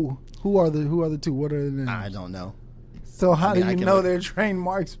Marxists. Who are the two? What are their names? I don't know. So how do you know they're trained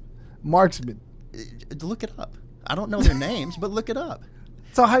marksmen? Look it up. I don't know their names, but look it up.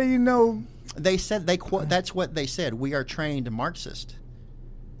 So how do you know? They said that's what they said. We are trained Marxist.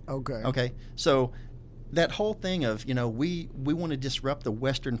 Okay. Okay. So that whole thing of, we want to disrupt the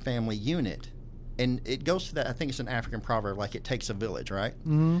Western family unit, and it goes to that. I think it's an African proverb, like it takes a village, right?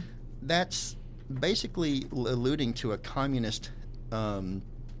 Mm-hmm. That's basically alluding to a communist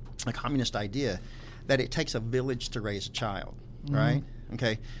idea that it takes a village to raise a child, right?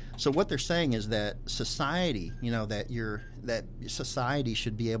 Okay. So what they're saying is that society, that society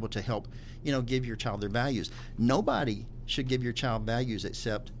should be able to help, give your child their values. Nobody should give your child values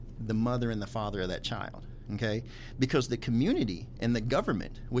except the mother and the father of that child, okay? Because the community and the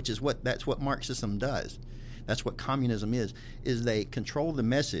government, that's what Marxism does. That's what communism is they control the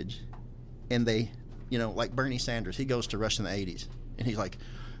message, and they, like Bernie Sanders, he goes to Russia in the 80s, and he's like,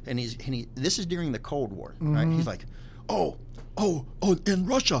 this is during the Cold War, right? He's like, oh, in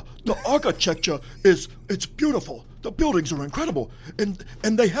Russia, the architecture it's beautiful. The buildings are incredible, and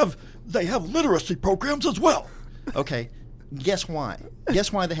they have literacy programs as well. Okay, guess why?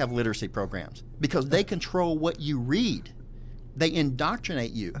 Guess why they have literacy programs? Because they control what you read. They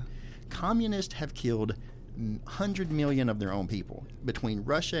indoctrinate you. Communists have killed 100 million of their own people between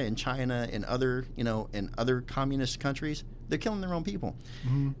Russia and China and other communist countries. They're killing their own people.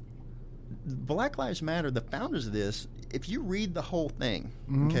 Mm-hmm. Black Lives Matter, the founders of this, if you read the whole thing,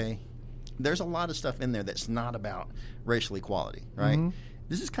 okay, there's a lot of stuff in there that's not about racial equality, right? Mm-hmm.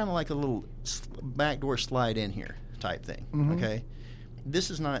 This is kind of like a little backdoor slide in here type thing, okay?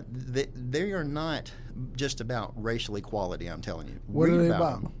 This is not, they are not just about racial equality, I'm telling you. What are they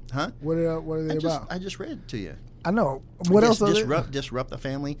about? Them. Huh? What are they about? I just read it to you. I know. What else? Disrupt the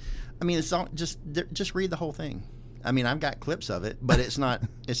family. I mean, it's all just read the whole thing. I mean, I've got clips of it, but it's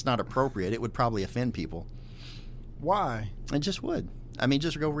not appropriate. It would probably offend people. Why? It just would. I mean,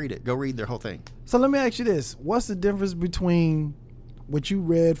 just go read it. Go read their whole thing. So let me ask you this: what's the difference between what you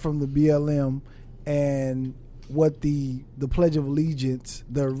read from the BLM and what the Pledge of Allegiance,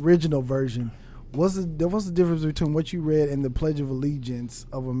 the original version? What's the difference between what you read and the Pledge of Allegiance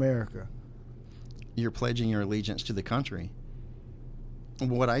of America? You're pledging your allegiance to the country.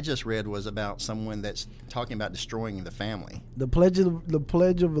 What I just read was about someone that's talking about destroying the family. The Pledge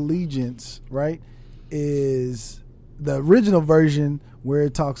of Allegiance, right, is the original version where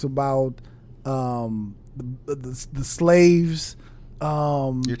it talks about the slaves.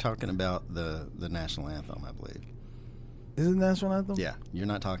 You're talking about the national anthem, I believe. Is it the national anthem? Yeah, you're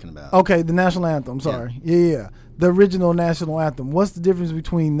not talking about. Okay, the national anthem. Sorry, yeah, the original national anthem. What's the difference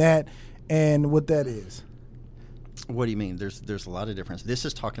between that and what that is? What do you mean? There's a lot of difference. This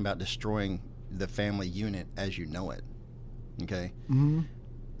is talking about destroying the family unit as you know it. Okay. Mm-hmm.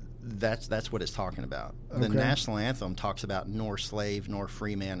 That's what it's talking about. The national anthem talks about nor slave nor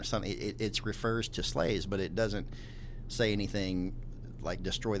free man or something. It refers to slaves, but it doesn't say anything like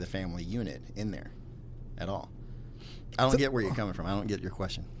destroy the family unit in there at all. I don't get where you're coming from. I don't get your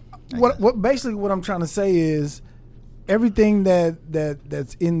question. What basically what I'm trying to say is everything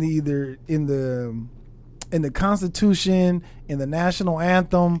that's in the Constitution, in the national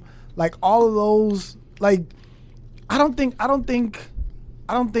anthem, like all of those, like I don't think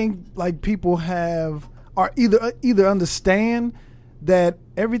like people have or either understand that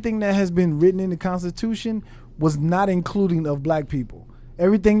everything that has been written in the Constitution was not including of black people.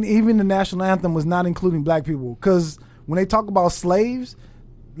 Everything, even the national anthem, was not including black people. Because when they talk about slaves,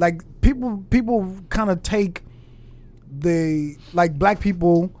 like people kind of take black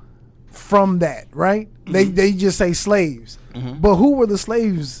people from that, right? Mm-hmm. They just say slaves. Mm-hmm. But who were the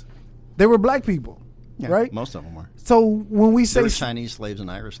slaves? They were black people, right? Most of them were. So when we say there were Chinese slaves and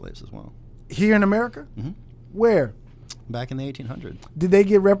Irish slaves as well. Here in America? Mm-hmm. Where? Back in the 1800s. Did they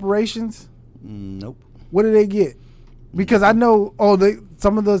get reparations? Nope. What did they get? Because I know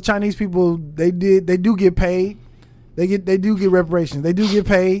some of the Chinese people they do get paid. They do get reparations. They do get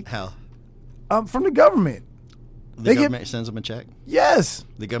paid. How? From the government. The government sends them a check? Yes.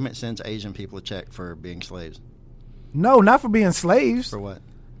 The government sends Asian people a check for being slaves? No, not for being slaves. For what?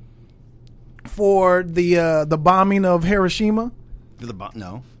 For the bombing of Hiroshima.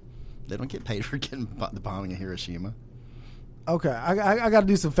 No. They don't get paid for getting the bombing of Hiroshima. Okay, I got to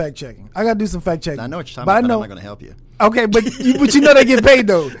do some fact checking. I know what you're talking about, but I'm not going to help you. Okay, but you know they get paid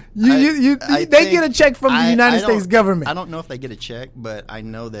though. They get a check from the United States government. I don't know if they get a check, but I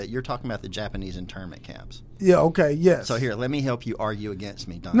know that you're talking about the Japanese internment camps. Yeah. Okay. Yes. So here, let me help you argue against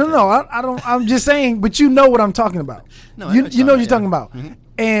me, Dante. No, I don't. I'm just saying, but you know what I'm talking about. No, you know what you're talking about. Mm-hmm.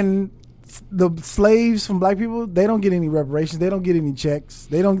 And the slaves from black people, they don't get any reparations. They don't get any checks.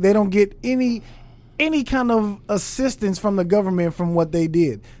 They don't get any kind of assistance from the government from what they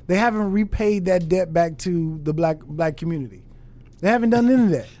did. They haven't repaid that debt back to the black community. They haven't done any of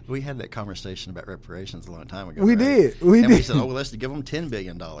that. We had that conversation about reparations a long time ago. We did. We said, let's give them $10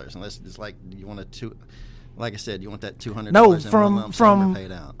 billion. And it's like, you want like I said, you want that $200 no, in one lump sum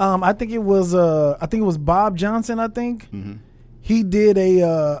paid out. I think it was Bob Johnson, I think. Mm-hmm. He did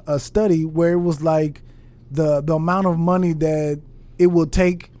a study where it was like the amount of money that it would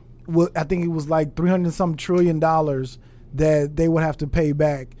take. I think it was like $300-some trillion that they would have to pay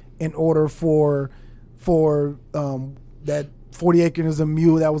back in order for that 40 acres a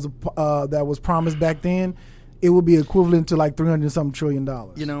mule that was promised back then. It would be equivalent to like $300-some trillion.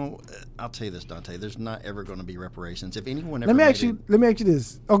 You know, I'll tell you this, Dante. There's not ever going to be reparations. If anyone ever let me ask you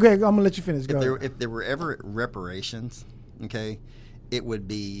this. Okay, I'm gonna let you finish. If there were ever reparations, okay, it would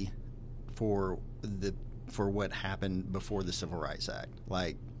be for what happened before the Civil Rights Act,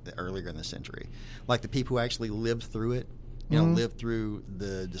 like earlier in the century. Like the people who actually lived through it, you know, lived through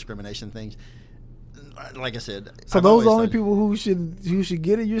the discrimination things. Like I said, so I've those always are the only thought- people who should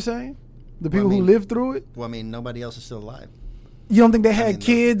get it. You're saying the Well, I people mean- who lived through it. Well, I mean, nobody else is still alive. You don't think they had mean,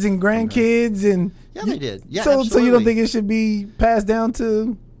 kids and grandkids and Yeah, they did. Yeah, so you absolutely. don't think it should be passed down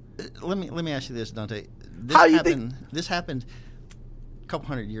to? Let me ask you this, Dante. This How you happened, This happened a couple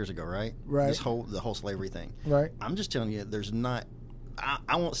hundred years ago, right? Right. The whole slavery thing. Right. I'm just telling you, there's not.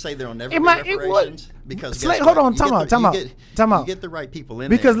 I won't say there'll never It be might- it would. reparations because guess Hold what? on, You time get out, the- time you out, get- time out. You get the right people in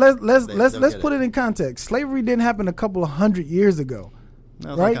Because there, let's they'll put it in context. Slavery didn't happen a couple of 100 years ago, No,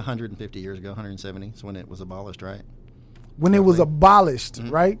 it was right? like 150 years ago, 170 is when it was abolished, right? when it was Roughly. abolished,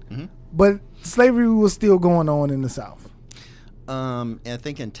 right? But slavery was still going on in the South. And I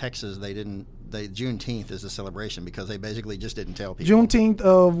think in Texas they didn't. Juneteenth is a celebration because they basically just didn't tell people. Juneteenth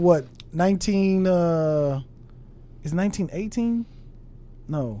of what? 1918?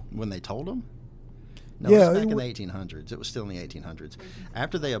 No. When they told them? No, Yeah, it was it back in wa- the 1800s. It was still in the 1800s.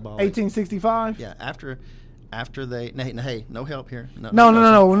 After they abolished. 1865? Yeah, after they. Hey, no help here. No.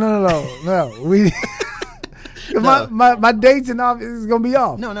 We No. my dates and all is gonna be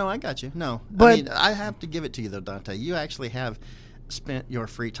off. No, I got you. No, But- I mean, I have to give it to you though, Dante. You actually have spent your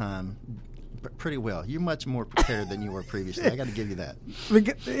free time pretty well. You're much more prepared than you were previously. I got to give you that.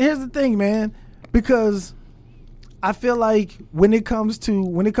 Here's the thing, man, because I feel like when it comes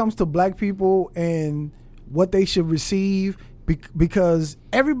to black people and what they should receive, because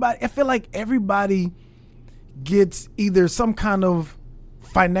I feel like everybody gets either some kind of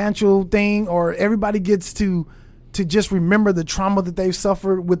financial thing, or everybody gets to just remember the trauma that they've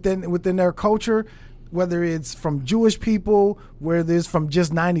suffered within their culture, whether it's from Jewish people, whether it's from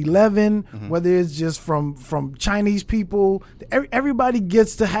just 9/11, whether it's just from Chinese people. Everybody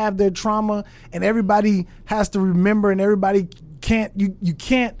gets to have their trauma, and everybody has to remember, and everybody can't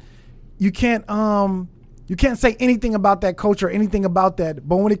say anything about that culture, or anything about that.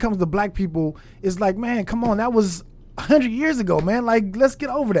 But when it comes to black people, it's like, man, come on, that was 100 years ago, man. Like, let's get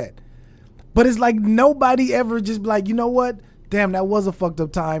over that. But it's like nobody ever just be like, you know what? Damn, that was a fucked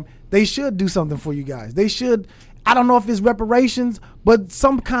up time. They should do something for you guys. They should. I don't know if it's reparations, but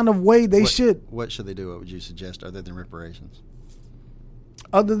some kind of way they should. What should they do? What would you suggest other than reparations?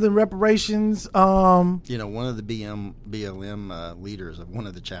 Other than reparations, You know, one of the BLM leaders of one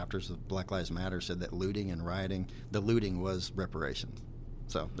of the chapters of Black Lives Matter said that looting and rioting, the looting was reparations.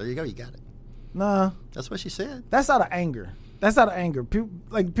 So there you go. You got it. nah, That's what she said. that's out of anger. That's out of anger.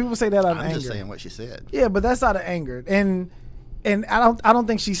 People say that out of I'm anger. just saying what she said. Yeah, but that's out of anger, and I don't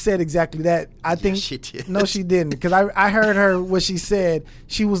think she said exactly that. I think she did. No, she didn't, because I heard her what she said.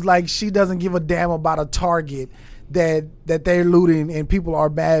 She was like, she doesn't give a damn about a Target that they're looting, and people are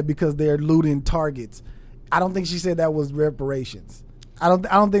bad because they're looting Targets. I don't think she said that was reparations. I don't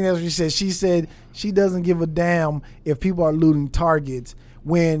think that's what she said. She said she doesn't give a damn if people are looting Targets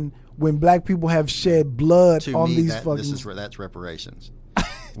when black people have shed blood To on me, these that's reparations.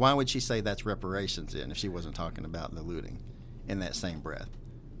 Why would she say that's reparations then if she wasn't talking about the looting in that same breath?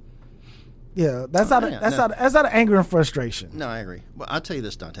 Yeah, that's out of anger and frustration. No, I agree. Well, I'll tell you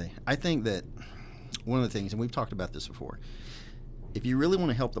this, Dante. I think that one of the things, and we've talked about this before, if you really want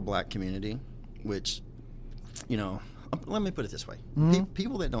to help the black community, which, you know, let me put it this way.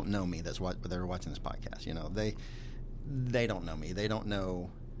 People that don't know me, that are watching this podcast, you know, they don't know me. They don't know,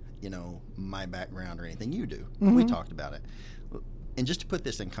 you know, my background or anything. You do. We talked about it. And just to put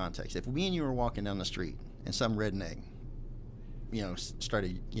this in context, if me and you were walking down the street and some redneck, you know,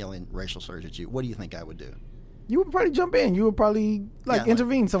 started yelling racial slurs at you, what do you think I would do? You would probably jump in. You would probably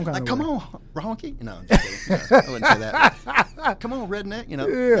intervene some kind of come way. on, Ronky. No, I'm just kidding. No, I wouldn't say that. Come on, redneck. You know,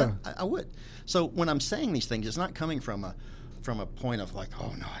 Yeah. I would. So when I'm saying these things, it's not coming from a point of like,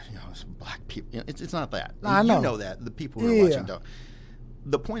 oh no, you know, it's black people. You know, it's not that. I know. You know that. The people who are watching don't.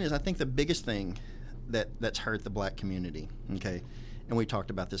 The point is, I think the biggest thing that's hurt the black community, okay, and we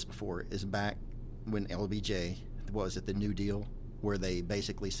talked about this before, is back when LBJ was at the New Deal, where they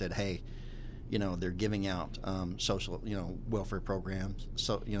basically said, hey, you know, they're giving out social, you know, welfare programs,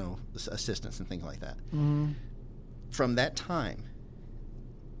 so, you know, assistance and things like that. From that time,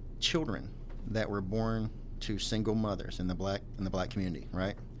 children that were born to single mothers in the black community,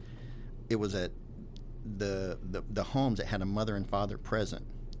 right? It was at the homes that had a mother and father present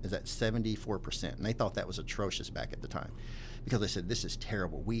is at 74%, and they thought that was atrocious back at the time, because they said this is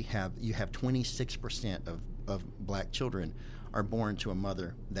terrible. You have 26% of black children are born to a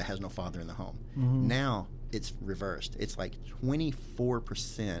mother that has no father in the home. Now it's reversed. It's like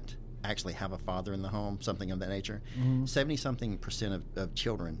 24% actually have a father in the home, something of that nature. 70-something% of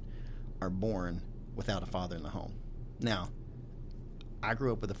children are born without a father in the home. Now, I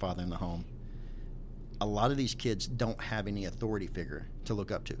grew up with a father in the home. A lot of these kids don't have any authority figure to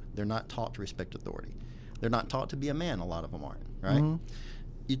look up to. They're not taught to respect authority. They're not taught to be a man. A lot of them aren't, right? Mm-hmm.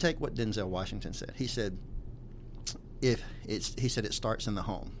 You take what Denzel Washington said. He said, it starts in the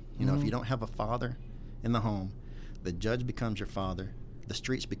home. You know, if you don't have a father in the home, the judge becomes your father, the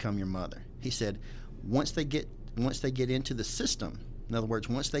streets become your mother. He said, once they get into the system, in other words,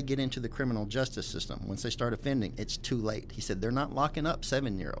 once they get into the criminal justice system, once they start offending, it's too late. He said they're not locking up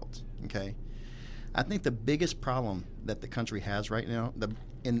 7-year-olds. Okay, I think the biggest problem that the country has right now,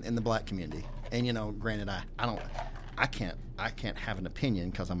 in the black community, and you know, granted, I can't have an opinion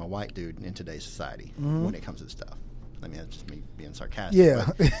because I'm a white dude in today's society when it comes to this stuff. I mean, that's just me being sarcastic.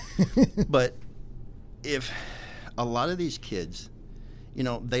 Yeah. But if a lot of these kids, you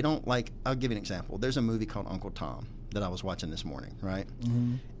know, they don't like. I'll give you an example. There's a movie called Uncle Tom that I was watching this morning, right?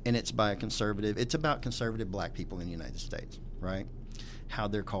 Mm-hmm. And it's by a conservative. It's about conservative black people in the United States, right? How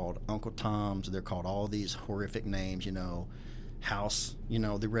they're called Uncle Toms. They're called all these horrific names, you know, House, you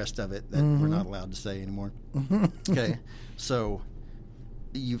know, the rest of it that we're not allowed to say anymore. Okay, so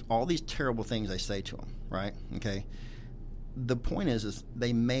you've all these terrible things they say to them, right? Okay, the point is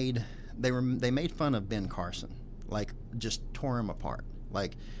they made fun of Ben Carson, like just tore him apart.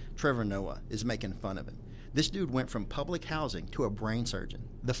 Like Trevor Noah is making fun of him. This dude went from public housing to a brain surgeon,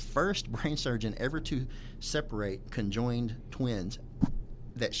 the first brain surgeon ever to separate conjoined twins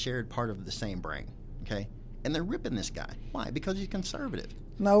that shared part of the same brain. Okay, and they're ripping this guy. Why? Because he's conservative.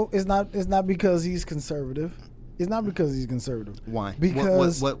 No, it's not. It's not because he's conservative. It's not because he's conservative. Why?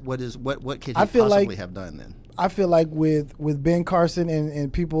 Because what could he possibly have done then? I feel like with Ben Carson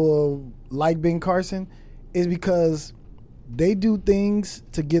and people like Ben Carson is because they do things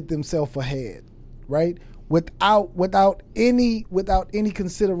to get themselves ahead, right? Without any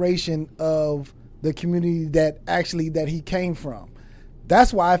consideration of the community that he came from.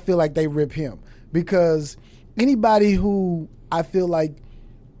 That's why I feel like they rip him, because anybody who I feel like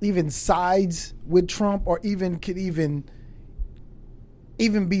even sides with Trump or even could even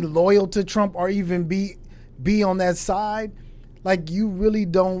be loyal to Trump or even be on that side, like you really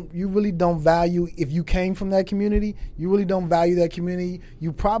don't value, if you came from that community, you really don't value that community.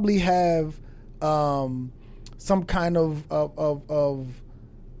 You probably have some kind of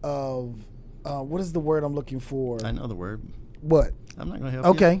what is the word I'm looking for? I know the word. What? I'm not going to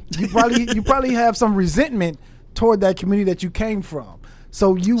help you. Okay. You probably have some resentment toward that community that you came from.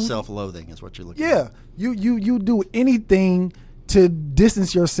 So you self-loathing is what you're looking at. Yeah. You do anything to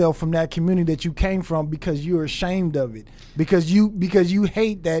distance yourself from that community that you came from because you're ashamed of it. Because you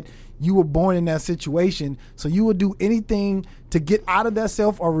hate that you were born in that situation. So you will do anything to get out of that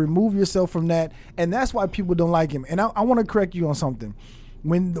self or remove yourself from that. And that's why people don't like him. And I want to correct you on something.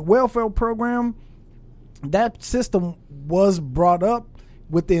 When the welfare program, that system was brought up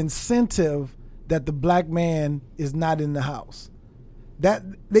with the incentive that the black man is not in the house.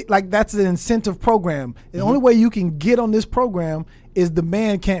 That's an incentive program. The only way you can get on this program is the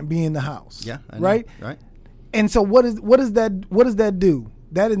man can't be in the house. Yeah, I know. Right? Right. And so what does that do?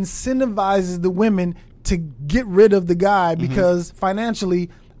 That incentivizes the women to get rid of the guy because financially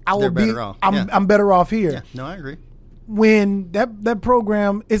I'm better off here. Yeah. No, I agree. When that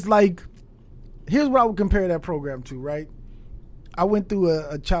program is like, here's what I would compare that program to, right? I went through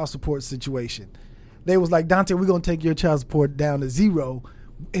a child support situation. They was like, Dante, we're going to take your child support down to 0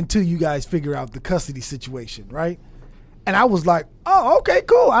 until you guys figure out the custody situation, right? And I was like, oh, okay,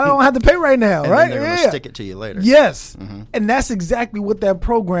 cool. I don't have to pay right now, and right? Then they're going to stick it to you later. Yes. Mm-hmm. And that's exactly what that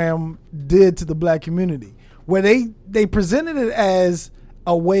program did to the black community, where they presented it as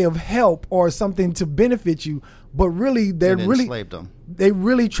a way of help or something to benefit you, but really they're really enslaved them. They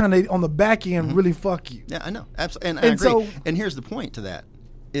really trying to, on the back end, really fuck you. Yeah, I know. Absolutely. And I agree. So, and here's the point to that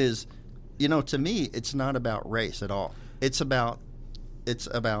is, you know, to me, it's not about race at all. It's about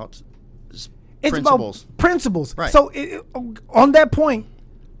principles. About principles. Right. So on that point,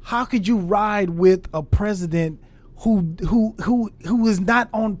 how could you ride with a president who is not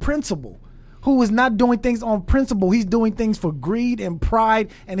on principle, who is not doing things on principle? He's doing things for greed and pride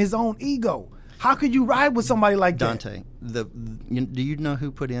and his own ego. How could you ride with somebody like Dante, that? Dante, do you know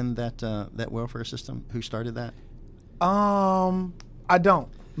who put in that welfare system? Who started that? I don't.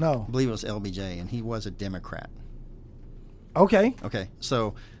 No. I believe it was LBJ, and he was a Democrat. Okay. Okay.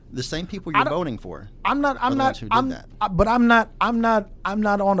 So the same people you're voting for. I'm not on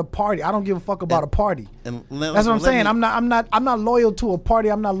a party. I don't give a fuck about a party. That's what I'm saying. I'm not loyal to a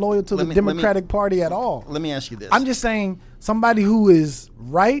party. I'm not loyal to the Democratic Party at all. Let me ask you this. I'm just saying somebody who is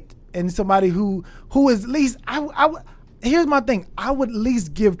right and somebody who is at least here's my thing. I would at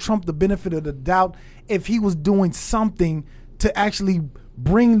least give Trump the benefit of the doubt if he was doing something to actually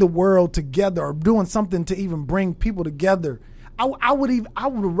bring the world together, or doing something to even bring people together, I would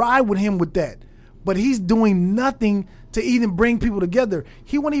ride with him with that. But he's doing nothing to even bring people together.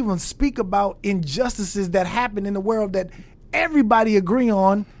 He won't even speak about injustices that happen in the world that everybody agree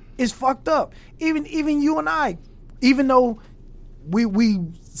on is fucked up. Even you and I, even though we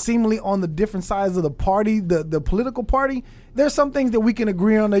seemingly on the different sides of the party, the political party, there's some things that we can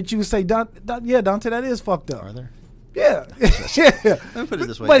agree on that you would say, yeah, Dante, that is fucked up. Are there? Yeah. Let me put it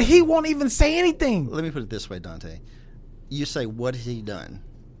this way. But he won't even say anything. Let me put it this way, Dante. You say, what has he done?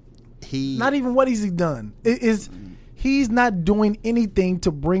 Not even what has he done. He's not doing anything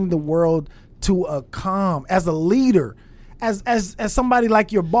to bring the world to a calm. As a leader, as somebody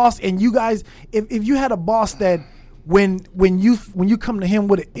like your boss, and you guys, if you had a boss that when you come to him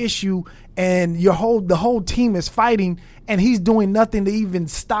with an issue and the whole team is fighting and he's doing nothing to even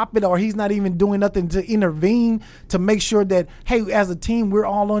stop it, or he's not even doing nothing to intervene to make sure that, hey, as a team we're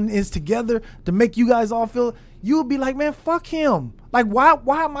all on this together to make you guys all feel, you would be like, man, fuck him. Like,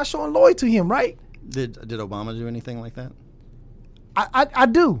 why am I showing loyalty to him, right? Did Obama do anything like that? I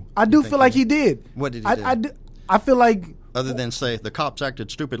do feel like he did. What did he do? I feel like, other than say the cops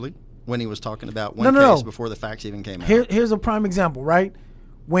acted stupidly when he was talking about one case before the facts even came out. Here's a prime example, right?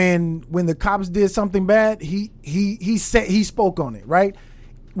 When the cops did something bad, he spoke on it, right?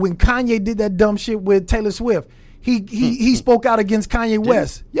 When Kanye did that dumb shit with Taylor Swift, he spoke out against Kanye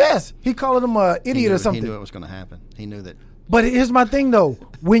West. Yes, he called him an idiot or something. He knew it was going to happen. He knew that. But here's my thing though: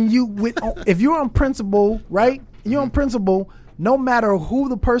 if you're on principle, right? You're on principle. No matter who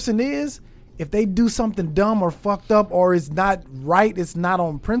the person is, if they do something dumb or fucked up or it's not right, it's not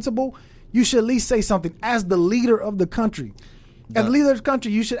on principle, you should at least say something as the leader of the country. As the leader of the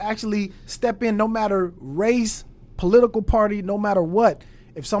country, you should actually step in, no matter race, political party, no matter what.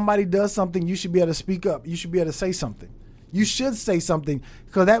 If somebody does something, you should be able to speak up. You should be able to say something. You should say something,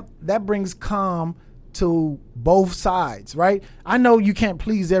 because that brings calm to both sides, right? I know you can't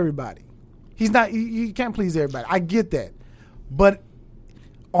please everybody. You can't please everybody. I get that. But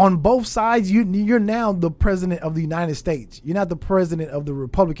on both sides, you're now the president of the United States. You're not the president of the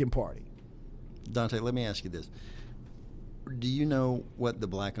Republican Party. Dante, let me ask you this. Do you know what the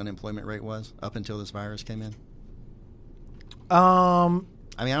black unemployment rate was up until this virus came in?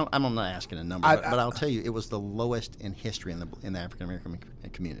 I mean, I'm not asking a number, but I'll tell you, it was the lowest in history in the African American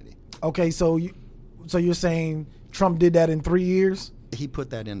community. Okay, so you're saying Trump did that in 3 years? He put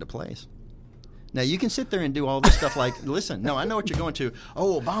that into place. Now, you can sit there and do all this stuff like, listen, no, I know what you're going to.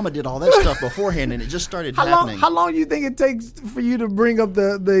 Oh, Obama did all that stuff beforehand, and it just started happening. How long do you think it takes for you to bring up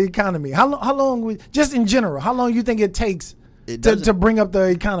the economy? How long, just in general, how long do you think it takes to bring up the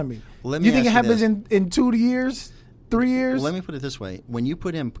economy? You think it happens in 2 years, 3 years? Let me put it this way. When you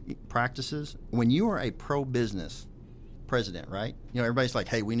put in practices, when you are a pro-business president, right? You know, everybody's like,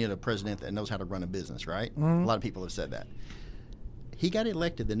 hey, we need a president that knows how to run a business, right? Mm-hmm. A lot of people have said that. He got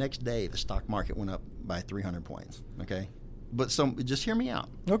elected the next day. The stock market went up by 300 points. Okay, but just hear me out.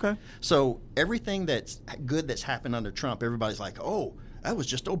 Okay. So everything that's good that's happened under Trump, everybody's like, "Oh, that was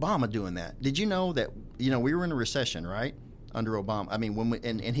just Obama doing that." Did you know that? You know, we were in a recession, right? Under Obama. I mean,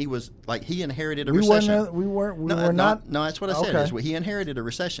 and he was like, he inherited a recession. We were not. No, that's what I said. Is he inherited a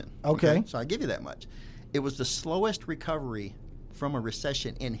recession. Okay. So I give you that much. It was the slowest recovery from a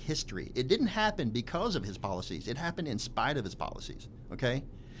recession in history. It didn't happen because of his policies. It happened in spite of his policies. Okay?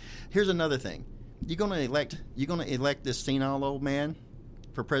 Here's another thing. You're gonna elect this senile old man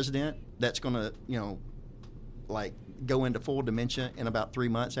for president that's gonna, you know, like go into full dementia in about 3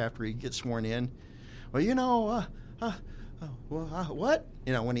 months after he gets sworn in. Well, you know, what?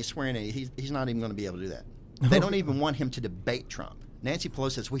 You know, when he's swearing in, he's not even going to be able to do that. They don't even want him to debate Trump. Nancy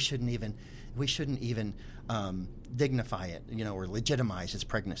Pelosi says we shouldn't even dignify it, you know, or legitimize his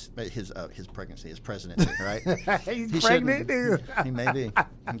presidency, right? He's pregnant, dude. He may be.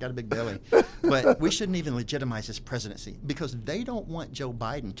 He's got a big belly. But we shouldn't even legitimize his presidency because they don't want Joe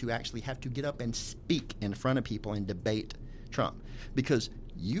Biden to actually have to get up and speak in front of people and debate Trump. Because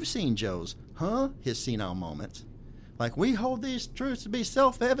you've seen Joe's, his senile moments. Like, we hold these truths to be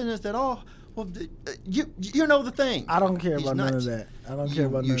self-evident that all... Well, you know the thing. I don't care about none of that. I don't care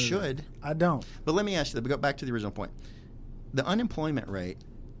about none of that. You should. I don't. But let me ask you, go back to the original point. The unemployment rate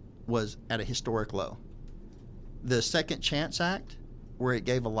was at a historic low. The Second Chance Act, where it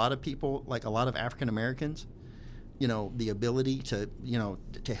gave a lot of people, like a lot of African Americans, you know, the ability to, you know,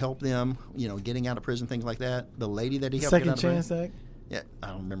 to help them, you know, getting out of prison, things like that. The lady that he helped get out of prison. Second Chance Act? Yeah, I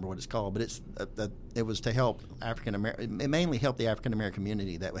don't remember what it's called, but it was to help African American. It mainly helped the African American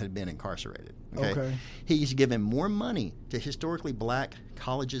community that had been incarcerated. Okay? He's given more money to historically black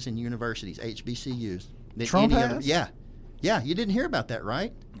colleges and universities, HBCUs, than Trump any has? other. Yeah, Yeah, you didn't hear about that,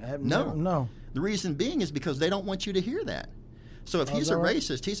 right? No. The reason being is because they don't want you to hear that. So if he's a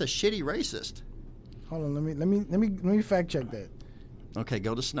racist, he's a shitty racist. Hold on, let me fact check that. Okay,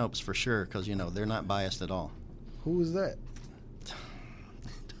 go to Snopes for sure, because they're not biased at all. Who is that?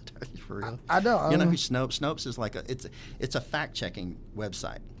 For real? I don't. You know who Snopes? Snopes is like it's a fact checking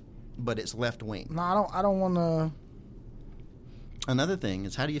website, but it's left wing. No, I don't want to. Another thing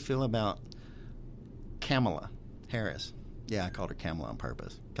is, how do you feel about Kamala Harris? Yeah, I called her Kamala on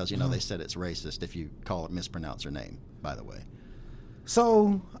purpose because they said it's racist if you mispronounce her name. By the way.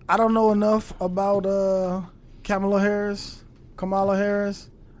 So I don't know enough about Kamala Harris. I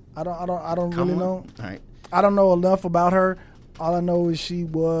don't really know. All right. I don't know enough about her. All I know is she'll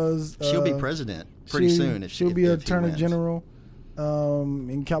be president pretty soon. She'll be Attorney General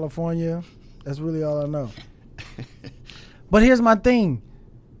in California. That's really all I know. But here's my thing.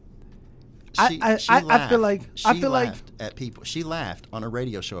 I feel like at people. She laughed on a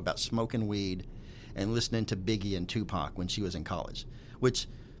radio show about smoking weed and listening to Biggie and Tupac when she was in college, which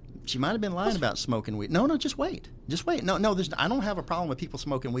she might have been lying about smoking weed. No, just wait. No, I don't have a problem with people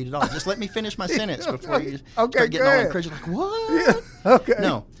smoking weed at all. Just let me finish my sentence before you start getting all encouraged. Like, what? Yeah, okay.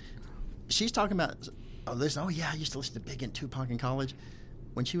 No, she's talking about, listen, I used to listen to Biggie and Tupac in college.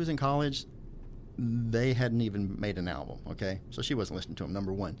 When she was in college, they hadn't even made an album, okay? So she wasn't listening to them,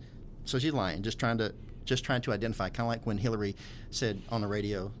 number one. So she's lying, just trying to identify, kind of like when Hillary said on a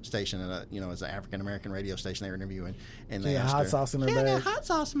radio station, as an African American radio station they were interviewing, and they asked hot her, sauce in her bag. bag. Yeah, hot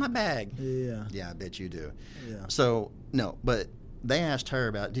sauce in my bag. Yeah, I bet you do. Yeah. So no, but they asked her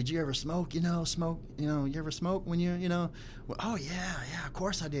about, did you ever smoke? You ever smoke when you Well, oh yeah, of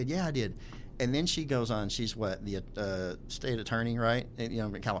course I did. Yeah, I did. And then she goes on. She's what, the state attorney, right?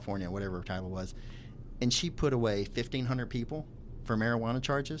 In California, whatever her title was, and she put away 1,500 people for marijuana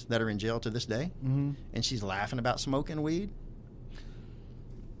charges that are in jail to this day, and she's laughing about smoking weed.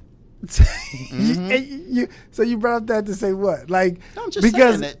 So you brought up that to say what? Like, no, I'm just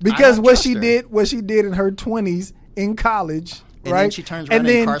because what she did in her 20s in college, and right? then she turns around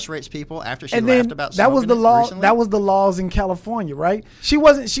and incarcerates people after she laughed about smoking. That was the law. Recently? That was the laws in California, right? She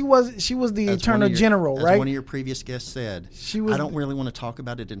was the Attorney General, right? As one of your previous guests said, I don't really want to talk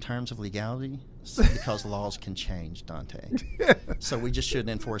about it in terms of legality because laws can change, Dante. So we just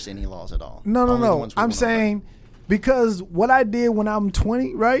shouldn't enforce any laws at all. No. I'm saying because what I did when I'm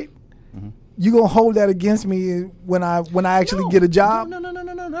 20, right? You gonna hold that against me when I actually get a job?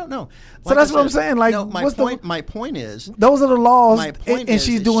 No. So that's what I'm saying. Like, my point is, those are the laws, and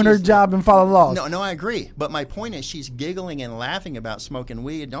she's doing her job and following laws. No, I agree. But my point is, she's giggling and laughing about smoking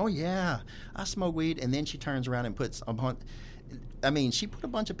weed. Oh yeah, I smoke weed, and then she turns around and puts a bunch. I mean, she put a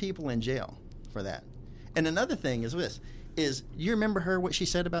bunch of people in jail for that. And another thing is this: you remember what she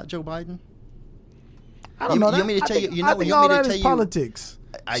said about Joe Biden? I don't know. You want me to tell you? I think all that is politics.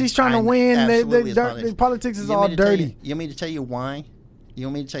 She's trying to win. The politics is all dirty. You want me to tell you why? You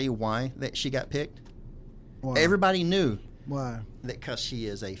want me to tell you why that she got picked? Why? Everybody knew. Why? Because she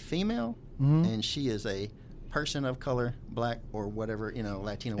is a female and she is a person of color, black or whatever,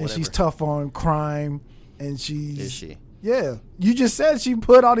 Latino, and whatever. She's tough on crime, and she's. Is she? Yeah, you just said she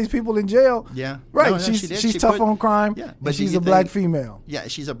put all these people in jail. Yeah, right. No, she's tough on crime. Yeah, but she's a black female. Yeah,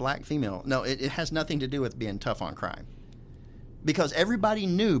 she's a black female. No, it has nothing to do with being tough on crime. Because everybody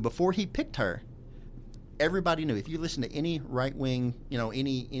knew before he picked her. Everybody knew. If you listen to any right wing,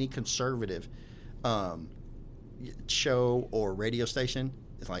 any conservative show or radio station,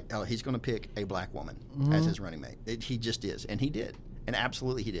 it's like, oh, he's going to pick a black woman as his running mate. He just is, and he did, and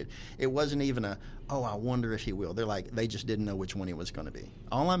absolutely he did. It wasn't even I wonder if he will. They're like, they just didn't know which one he was going to be.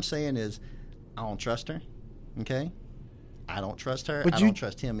 All I'm saying is, I don't trust her. Okay, I don't trust her. But I don't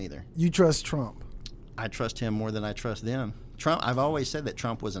trust him either. You trust Trump? I trust him more than I trust them. Trump. I've always said that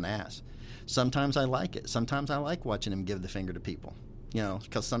Trump was an ass. Sometimes I like it. Sometimes I like watching him give the finger to people.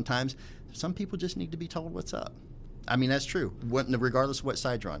 Because sometimes some people just need to be told what's up. I mean, that's true. Regardless of what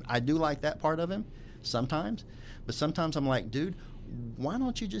side you're on. I do like that part of him sometimes. But sometimes I'm like, dude, why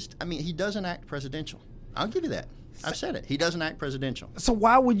don't you just... I mean, he doesn't act presidential. I'll give you that. I've said it. He doesn't act presidential. So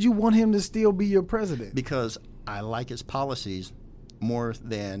why would you want him to still be your president? Because I like his policies more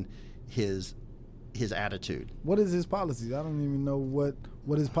than his attitude. What is his policies? I don't even know what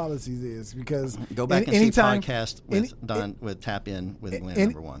his policies is, because go back and see podcast with Tap In with Glenn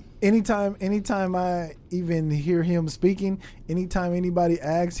number 1. Anytime I even hear him speaking, anytime anybody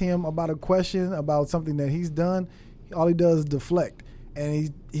asks him about a question about something that he's done, all he does is deflect,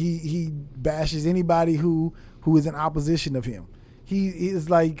 and he bashes anybody who is in opposition of him. He is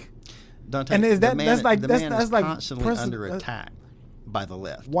like, Dante, and is that the man, that's like the that's man that's is like constantly under attack by the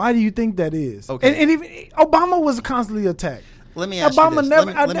left. Why do you think that is? Okay. And even Obama was constantly attacked. Let me ask you this.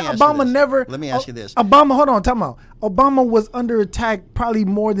 Let me ask you this. Obama, hold on, time out. Obama was under attack probably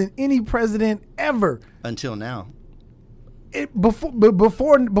more than any president ever. Until now.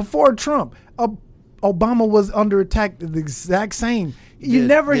 Before Trump, Obama was under attack the exact same. You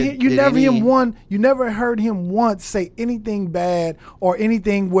never heard him once say anything bad or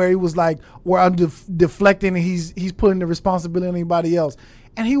anything where he was like, where I'm deflecting and he's putting the responsibility on anybody else.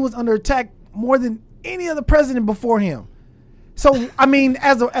 And he was under attack more than any other president before him. So I mean,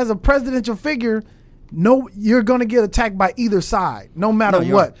 as a presidential figure, you're going to get attacked by either side, no matter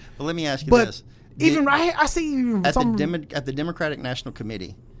what. But let me ask you this: I see even at the Democratic National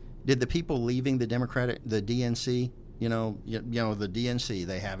Committee, did the people leaving the DNC, the DNC,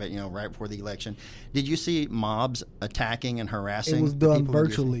 they have it, right before the election, did you see mobs attacking and harassing? It was done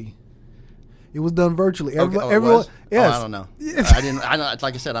virtually. It was done virtually. Everyone, yes. I don't know. I didn't.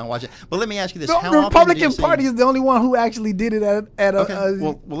 Like I said, I don't watch it. But let me ask you this: the Republican Party is the only one who actually did it at okay.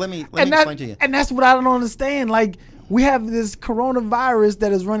 Well, let me explain to you. And that's what I don't understand. Like, we have this coronavirus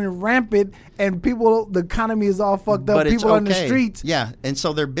that is running rampant, and the economy is all fucked up. People are in the streets. Yeah, and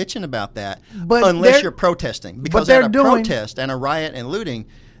so they're bitching about that. But unless you're protesting, because at a protest and a riot and looting,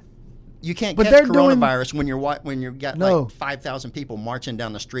 you can't catch coronavirus when you've got like 5,000 people marching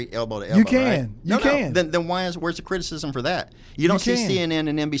down the street elbow to elbow. You can. Right? You can. Then where's the criticism for that? You don't see CNN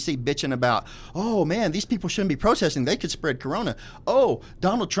and NBC bitching about, oh man, these people shouldn't be protesting. They could spread corona. Oh,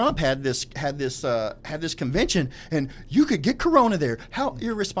 Donald Trump had this convention and you could get corona there. How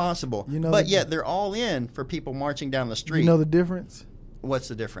irresponsible. But yet they're all in for people marching down the street. You know the difference? What's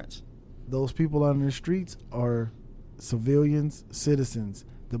the difference? Those people on the streets are civilians, citizens.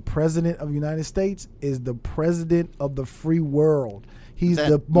 The president of the United States is the president of the free world. He's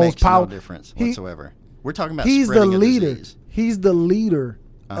the most powerful. No difference whatsoever. We're talking about he's spreading the leader. A disease. He's the leader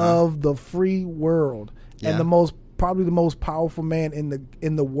of the free world and probably the most powerful man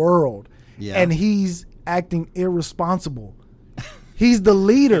in the world. Yeah. And he's acting irresponsible. He's the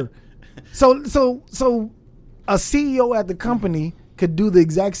leader. So a CEO at the company could do the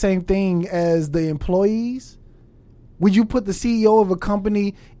exact same thing as the employees. Would you put the CEO of a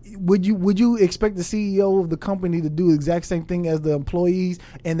company? Would you expect the CEO of the company to do the exact same thing as the employees,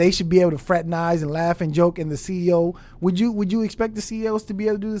 and they should be able to fraternize and laugh and joke? And the CEO, would you expect the CEOs to be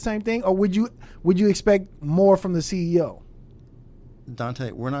able to do the same thing, or would you expect more from the CEO?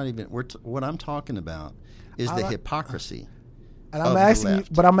 Dante, what I'm talking about is the hypocrisy. And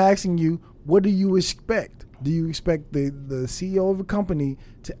I'm asking you, what do you expect? Do you expect the CEO of a company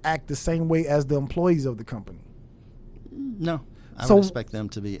to act the same way as the employees of the company? No, I would expect them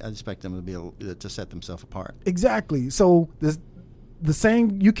to be. I expect them to be able to set themselves apart. Exactly. So the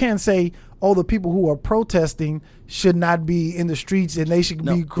same. You can't say, "Oh, the people who are protesting should not be in the streets and they should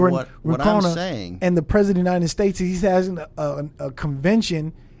be." What I'm saying, and the president of the United States, he's having a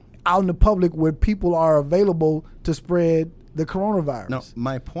convention out in the public where people are available to spread the coronavirus. No,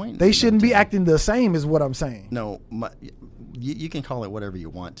 my point. They shouldn't be acting the same, is what I'm saying. No, you can call it whatever you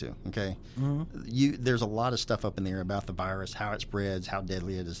want to. Okay, there's a lot of stuff up in there about the virus, how it spreads, how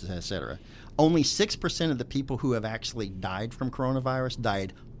deadly it is, etc. Only 6% of the people who have actually died from coronavirus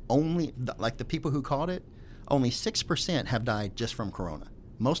died like the people who caught it. Only 6% have died just from corona.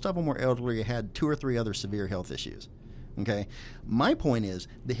 Most of them were elderly, had 2 or 3 other severe health issues. Okay, my point is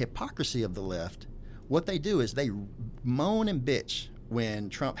the hypocrisy of the left. What they do is they moan and bitch when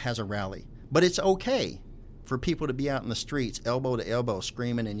Trump has a rally, but it's okay for people to be out in the streets, elbow to elbow,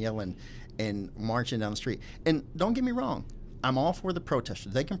 screaming and yelling and marching down the street. And don't get me wrong, I'm all for the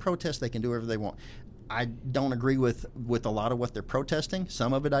protesters. They can protest, they can do whatever they want. I don't agree with a lot of what they're protesting.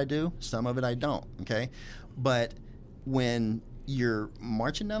 Some of it I do, some of it I don't, okay? But when you're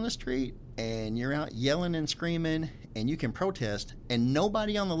marching down the street and you're out yelling and screaming and you can protest and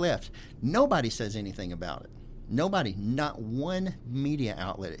nobody on the left, nobody says anything about it. Nobody, not one media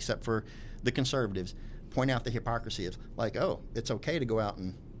outlet except for the conservatives, point out the hypocrisy of like, oh, it's okay to go out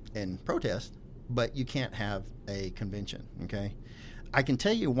and protest, but you can't have a convention, okay? I can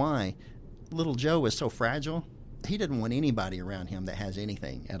tell you why little Joe is so fragile. He doesn't want anybody around him that has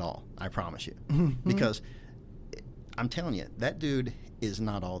anything at all, I promise you. Because I'm telling you, that dude is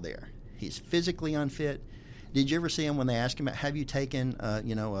not all there. He's physically unfit. Did you ever see him when they asked him, have you taken,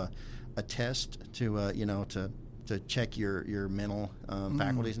 a test to check your mental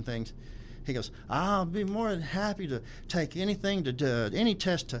faculties and things? He goes, I'll be more than happy to take anything any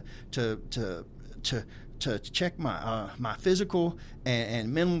test to check my physical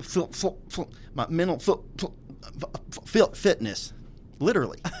and mental fitness.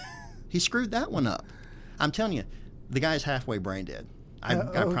 Literally, he screwed that one up. I'm telling you, the guy's halfway brain dead. I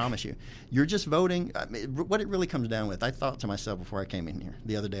promise you. You're just voting. I mean, what it really comes down with, I thought to myself before I came in here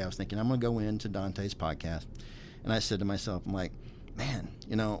the other day, I was thinking, I'm going to go into Dante's podcast. And I said to myself, I'm like, man,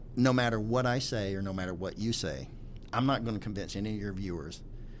 you know, no matter what I say or no matter what you say, I'm not going to convince any of your viewers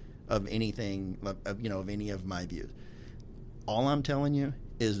of anything, of any of my views. All I'm telling you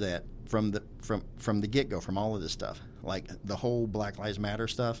is that from the get-go, from all of this stuff, like the whole Black Lives Matter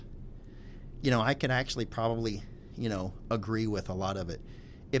stuff, you know, I could actually probably, you know, agree with a lot of it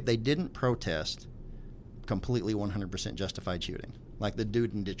if they didn't protest completely 100% justified shooting, like the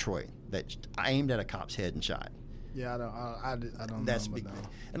dude in Detroit that aimed at a cop's head and shot. Yeah, I don't That's know. big.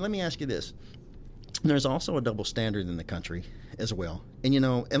 And let me ask you this. There's also a double standard in the country as well. And, you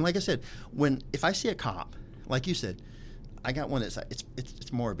know, and like I said, if I see a cop, like you said, I got one that's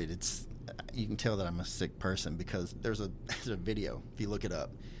it's morbid. You can tell that I'm a sick person because there's a video, if you look it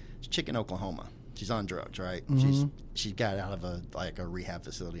up. It's a chick in Oklahoma. She's on drugs, right? Mm-hmm. She got out of a rehab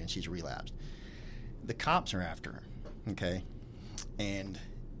facility and she's relapsed. The cops are after her, okay? And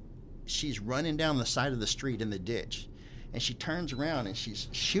she's running down the side of the street in the ditch. And she turns around and she's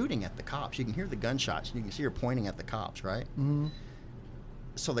shooting at the cops. You can hear the gunshots. You can see her pointing at the cops, right? Mm-hmm.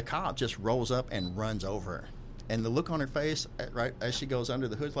 So the cop just rolls up and runs over her. And the look on her face, right, as she goes under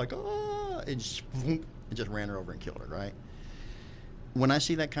the hood, is like, oh, and just ran her over and killed her, right? When I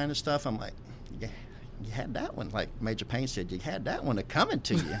see that kind of stuff, I'm like, yeah, you had that one. Like Major Payne said, you had that one coming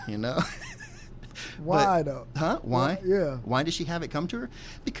to you, you know? Why though? Huh? Why? Yeah. Why did she have it come to her?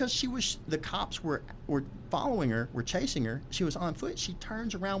 Because the cops were following her, were chasing her. She was on foot. She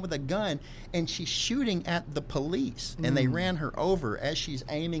turns around with a gun and she's shooting at the police. And they ran her over as she's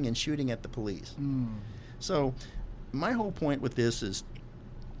aiming and shooting at the police. So my whole point with this is,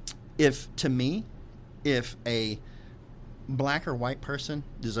 if a black or white person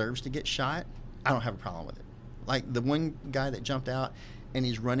deserves to get shot, I don't have a problem with it. Like the one guy that jumped out and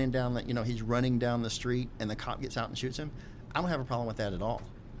he's running down the street and the cop gets out and shoots him, I don't have a problem with that at all.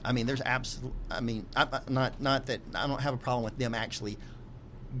 I mean, not that I don't have a problem with them actually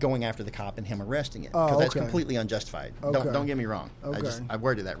going after the cop and him arresting it, because that's completely unjustified. Okay. Don't get me wrong. Okay. I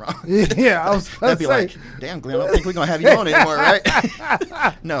worded that wrong. Yeah, I was that'd be like, damn, Glenn, I don't think we're gonna have you on anymore,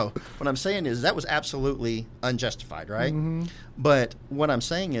 right? No, what I'm saying is that was absolutely unjustified, right? Mm-hmm. But what I'm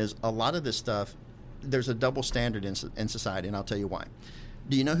saying is a lot of this stuff, there's a double standard in society, and I'll tell you why.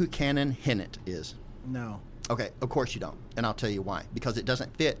 Do you know who Cannon Hennett is? No. Okay, of course you don't, and I'll tell you why. Because it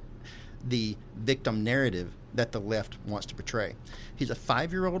doesn't fit the victim narrative that the left wants to portray. He's a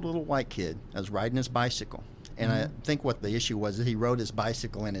 5-year-old little white kid that was riding his bicycle, and I think what the issue was is he rode his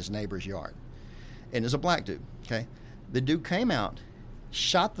bicycle in his neighbor's yard. And it's a black dude, okay? The dude came out,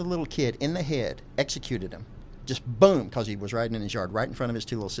 shot the little kid in the head, executed him. Just boom, because he was riding in his yard right in front of his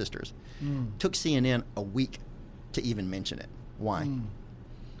 2 little sisters. Took CNN a week to even mention it. Why?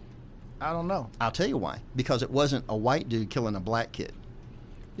 I don't know. I'll tell you why. Because it wasn't a white dude killing a black kid.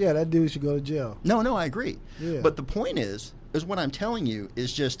 Yeah, that dude should go to jail. No, I agree. Yeah. But the point is what I'm telling you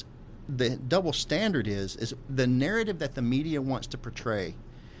is just the double standard is the narrative that the media wants to portray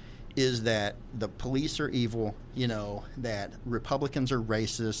is that the police are evil, you know, that Republicans are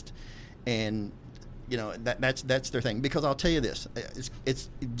racist, and you know that's their thing. Because I'll tell you this, it's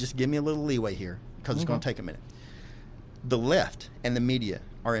just give me a little leeway here because it's going to take a minute. The left and the media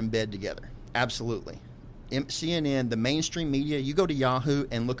are in bed together, absolutely. CNN, the mainstream media, you go to Yahoo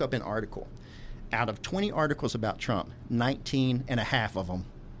and look up an article. Out of 20 articles about Trump, 19 and a half of them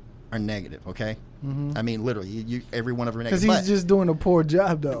are negative, okay? Mm-hmm. I mean, literally, every one of them are negative. Because he's just doing a poor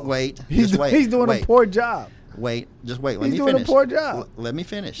job, though. He's doing a poor job. Just wait. Let me finish. He's doing a poor job. Let me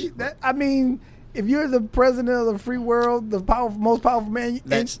finish. I mean, if you're the president of the free world, the most powerful man,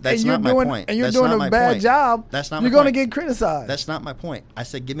 that's not my point. And you're doing a bad job, you're going to get criticized. That's not my point. I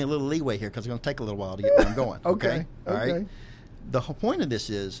said give me a little leeway here because it's going to take a little while to get where I'm going. Okay. All right. The whole point of this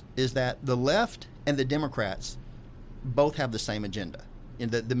is that the left and the Democrats both have the same agenda.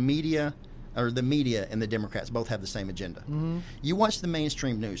 And the media and the Democrats both have the same agenda. Mm-hmm. You watch the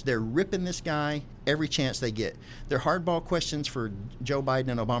mainstream news. They're ripping this guy every chance they get. Their hardball questions for Joe Biden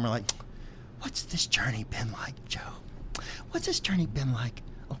and Obama are like, what's this journey been like, Joe? What's this journey been like,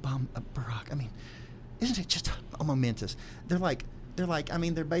 Obama, Barack? I mean, isn't it just momentous? They're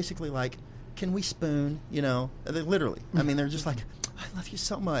basically like, can we spoon? You know, they're literally. I mean, they're just like, I love you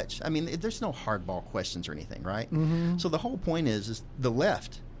so much. I mean, there's no hardball questions or anything, right? Mm-hmm. So the whole point is the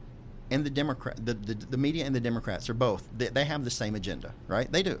left and the Democrat, the media and the Democrats are both. They have the same agenda,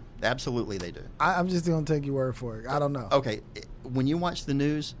 right? They do. Absolutely, they do. I'm just going to take your word for it. I don't know. Okay, when you watch the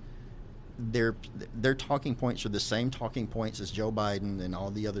news, their talking points are the same talking points as Joe Biden and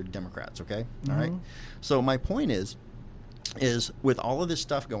all the other Democrats, okay? Mm-hmm. All right? So my point is is with all of this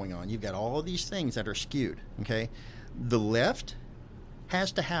stuff going on, you've got all of these things that are skewed. Okay, the left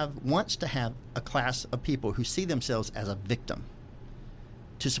wants to have a class of people who see themselves as a victim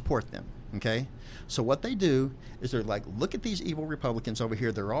to support them. Okay, so what they do is they're like, look at these evil Republicans over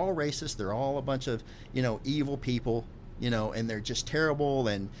here. They're all racist. They're all a bunch of evil people. And they're just terrible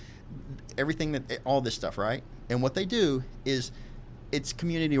and everything all this stuff, right? And what they do is it's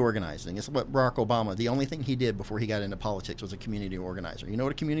community organizing. It's what Barack Obama, the only thing he did before he got into politics was a community organizer. You know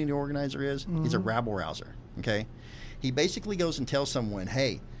what a community organizer is? Mm-hmm. He's a rabble rouser, okay? He basically goes and tells someone,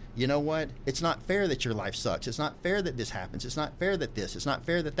 hey, you know what? It's not fair that your life sucks. It's not fair that this happens. It's not fair that this. It's not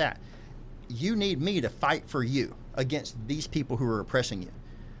fair that that. You need me to fight for you against these people who are oppressing you.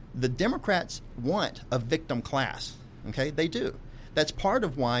 The Democrats want a victim class, okay? They do. That's part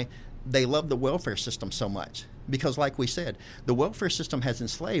of why they love the welfare system so much. Because like we said, the welfare system has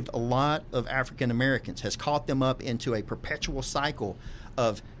enslaved a lot of African Americans, has caught them up into a perpetual cycle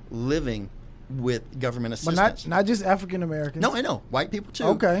of living with government assistance. But not just African Americans. No, I know. White people too.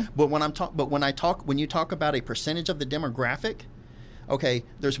 Okay. But when you talk about a percentage of the demographic, okay,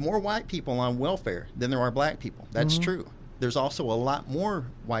 there's more white people on welfare than there are black people. That's true. There's also a lot more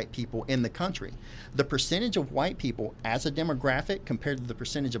white people in the country. The percentage of white people as a demographic compared to the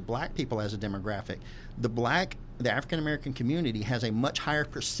percentage of black people as a demographic, the African American community has a much higher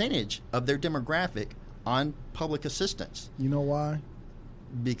percentage of their demographic on public assistance. You know why?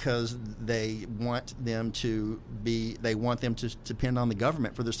 Because they want them to depend on the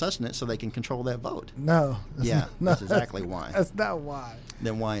government for their sustenance so they can control that vote. No. That's exactly why. That's not why.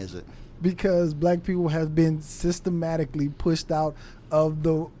 Then why is it? Because black people have been systematically pushed out of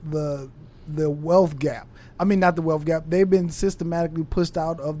the wealth gap. I mean, not the wealth gap. They've been systematically pushed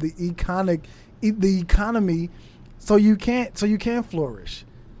out of the economy, so you can't flourish.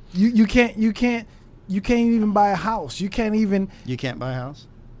 You can't even buy a house. You can't buy a house.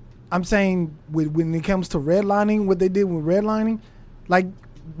 I'm saying when it comes to redlining, what they did with redlining, like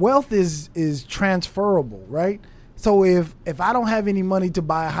wealth is transferable, right? So if I don't have any money to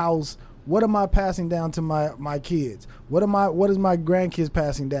buy a house, what am I passing down to my kids? What is my grandkids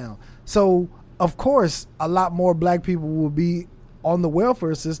passing down? So of course, a lot more black people will be on the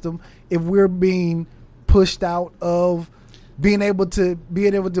welfare system if we're being pushed out of being able to be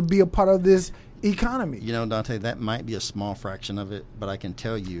a part of this economy. You know, Dante, that might be a small fraction of it, but I can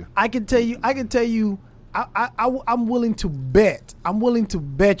tell you. I'm willing to bet. I'm willing to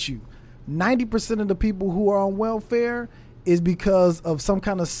bet you 90% of the people who are on welfare is because of some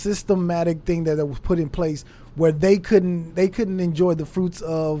kind of systematic thing that was put in place where they couldn't enjoy the fruits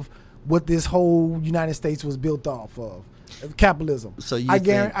of what this whole United States was built off of. Capitalism. So I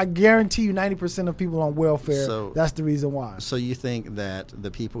guarantee you 90% of people on welfare, that's the reason why. So you think that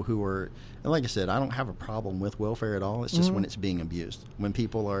the people who are, and like I said, I don't have a problem with welfare at all. It's just when it's being abused. When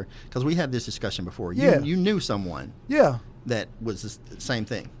people are, because we had this discussion before. You knew someone that was the same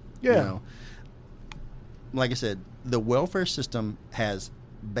thing. Yeah. You know? Like I said, the welfare system has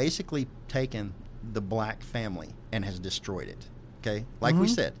basically taken the black family and has destroyed it. Okay? Like we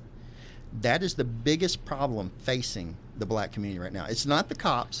said, that is the biggest problem facing the black community right now. It's not the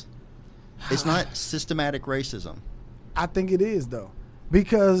cops. It's not systematic racism. I think it is, though.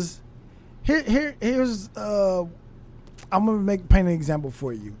 Because here's I'm going to paint an example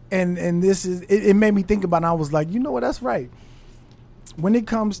for you. And this is it made me think about it. I was like, you know what, that's right. When it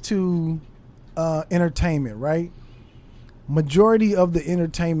comes to entertainment, right? Majority of the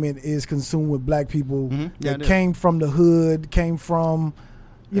entertainment is consumed with black people that came from the hood, came from,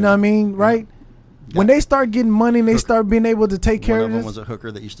 you know what I mean, right? Yeah. When they start getting money and they start being able to take care of this. One of them was a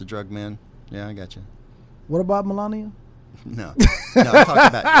hooker that used to drug men. Yeah, I got you. What about Melania? No, I'm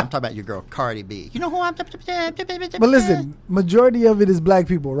talking about your girl Cardi B. You know who I'm. But listen, majority of it is black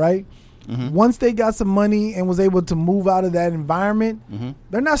people, right? Once they got some money and was able to move out of that environment,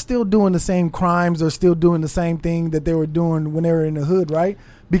 they're not still doing the same crimes or still doing the same thing that they were doing when they were in the hood, right?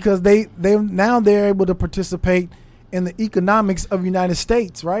 Because they're able to participate in the economics of the United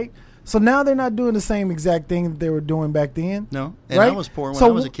States, right? So now they're not doing the same exact thing that they were doing back then. No, and right? I was poor when I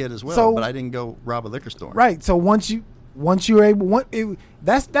was a kid as well, but I didn't go rob a liquor store. Right. So once you're able,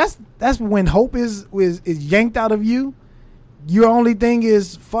 that's when hope is yanked out of you. Your only thing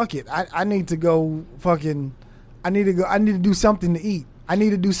is, fuck it. I need to go fucking. I need to do something to eat. I need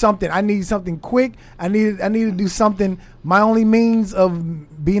to do something. I need something quick. I need to do something. My only means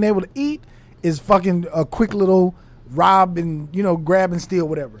of being able to eat is fucking a quick little rob and grab and steal,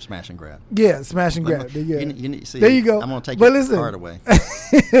 whatever. Smash and grab. Yeah, smash and grab. Yeah. See, there you go. I'm gonna take your card away.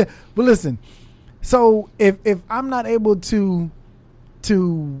 But listen, so if I'm not able to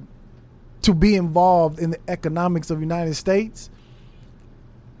to be involved in the economics of the United States.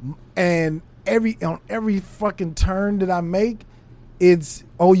 And on every fucking turn that I make, it's,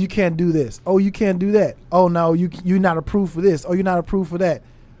 oh, you can't do this. Oh, you can't do that. Oh, no, you're not approved for this. Oh, you're not approved for that.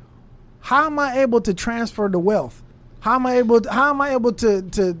 How am I able to transfer the wealth? How am I able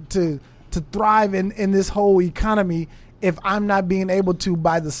to thrive in this whole economy if I'm not being able to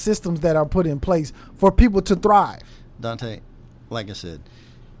by the systems that are put in place for people to thrive? Dante, like I said,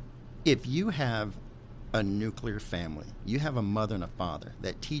 if you have a nuclear family, you have a mother and a father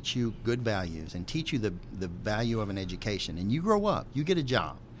that teach you good values and teach you the value of an education, and you grow up, you get a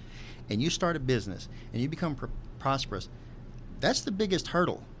job, and you start a business, and you become prosperous, that's the biggest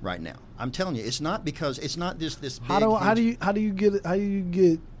hurdle right now. I'm telling you, it's not just this big. How do you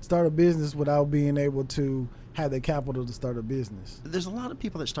get start a business without being able to have the capital to start a business? There's a lot of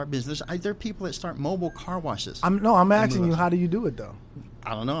people that start business. There are people that start mobile car washes. I'm asking you, how do you do it though?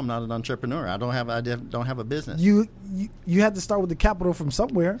 I don't know. I'm not an entrepreneur. I don't have a business. You have to start with the capital from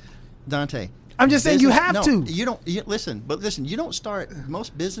somewhere. Dante, I'm just saying you have to. You don't listen. You don't start.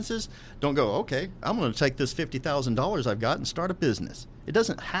 Most businesses don't go, okay, I'm going to take this $50,000 I've got and start a business. It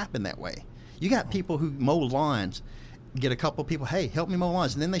doesn't happen that way. You got people who mow lawns, get a couple people, hey, help me mow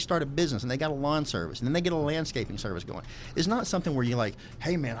lawns, and then they start a business and they got a lawn service, and then they get a landscaping service going. It's not something where you're like,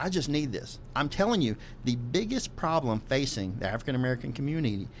 hey man, I just need this. I'm telling you, the biggest problem facing the African American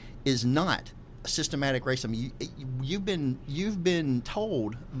community is not systematic racism. You've been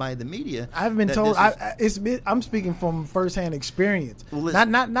told by the media. I've been told. I'm speaking from firsthand experience. Well,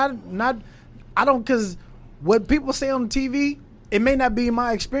 not. I don't, because what people say on TV, it may not be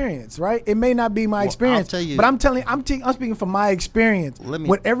my experience, right? It may not be my experience. I'll tell you, but I'm speaking from my experience.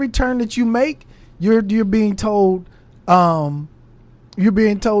 With every turn that you make, you're being told. You're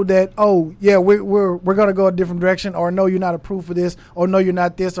being told that, oh yeah, we're gonna go a different direction, or no, you're not approved for this, or no, you're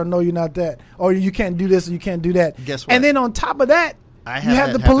not this, or no, you're not that, or you can't do this, or you can't do that. Guess what? And then on top of that, you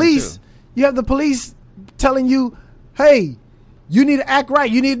have the police. You have the police telling you, hey, you need to act right.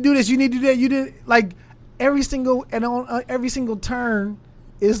 You need to do this. You need to do that. You did, like, every single turn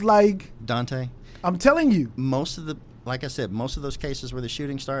is like, Dante, I'm telling you, like I said, most of those cases where the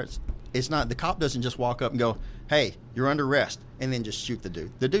shooting starts, it's not, the cop doesn't just walk up and go, hey, you're under arrest, and then just shoot the dude.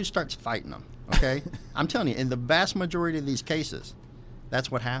 The dude starts fighting them, okay? I'm telling you, in the vast majority of these cases,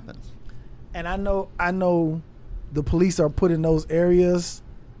 that's what happens. And I know the police are put in those areas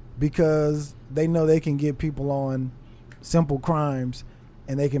because they know they can get people on simple crimes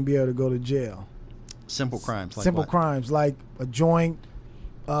and they can be able to go to jail. Simple crimes like Simple what? crimes like a joint,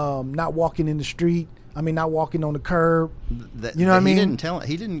 not walking in the street. Not walking on the curb. You know what I mean? He didn't tell.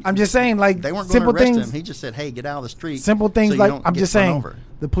 He didn't. I'm just saying, like, they weren't going to simple arrest things. him. He just said, "Hey, get out of the street." Simple things, so like, I'm just saying,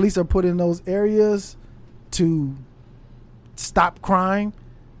 the police are put in those areas to stop crime,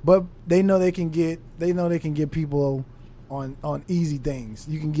 but they know they can get people on easy things.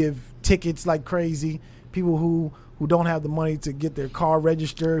 You can give tickets like crazy. People who don't have the money to get their car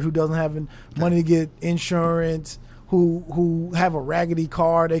registered, who doesn't have money to get insurance. Who have a raggedy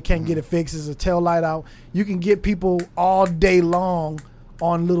car, they can't get it fixed, there's a tail light out. You can get people all day long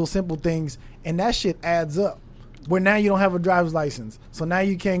on little simple things, and that shit adds up. Where now you don't have a driver's license, so now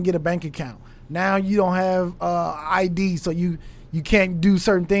you can't get a bank account. Now you don't have ID, so you can't do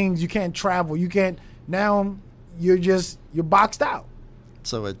certain things. You can't travel. You can't. Now you're boxed out.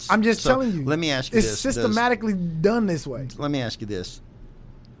 So I'm just telling you. Let me ask you it's this: systematically done this way. Let me ask you this: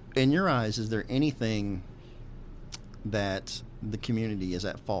 in your eyes, is there anything that the community is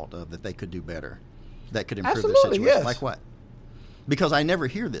at fault of that they could do better, that could improve their situation? Yes. Like what? Because I never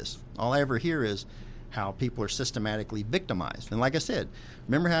hear this. All I ever hear is how people are systematically victimized. And like I said,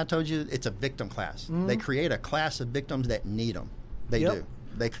 remember how I told you it's a victim class? Mm-hmm. They create a class of victims that need them. They do.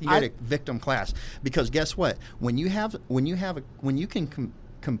 They create a victim class because guess what? When you can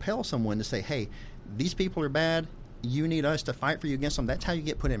compel someone to say, "Hey, these people are bad. You need us to fight for you against them." That's how you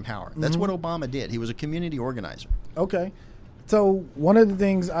get put in power. That's what Obama did. He was a community organizer. Okay. So one of the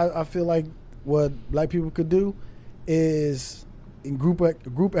things I feel like what black people could do is in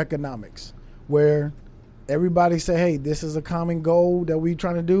group economics, where everybody say, hey, this is a common goal that we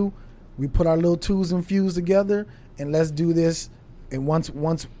trying to do. We put our little twos and fews together and let's do this. And once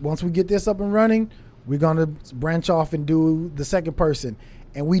we get this up and running, we're going to branch off and do the second person.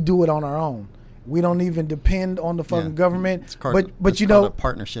 And we do it on our own. We don't even depend on the fucking government. It's but you know, a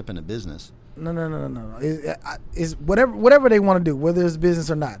partnership in a business. No. It's whatever they want to do, whether it's business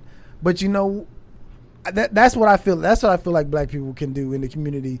or not. But you know, that's what I feel. That's what I feel like black people can do in the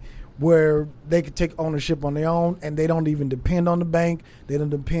community, where they can take ownership on their own, and they don't even depend on the bank. They don't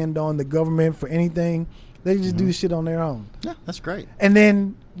depend on the government for anything, They just do shit on their own. Yeah, that's great. And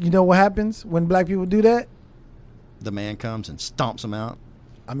then you know what happens when black people do that? The man comes and stomps them out.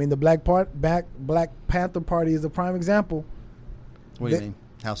 I mean, the Black Panther Party is a prime example. What do you mean?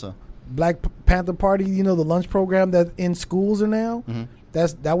 How so? Black Panther Party, you know, the lunch program that in schools are now. Mm-hmm.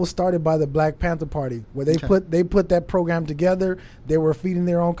 That was started by the Black Panther Party, where they put that program together. They were feeding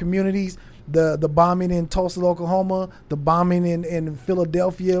their own communities. The bombing in Tulsa, Oklahoma, the bombing in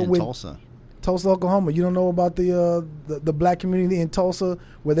Philadelphia Tulsa, Oklahoma. You don't know about the black community in Tulsa,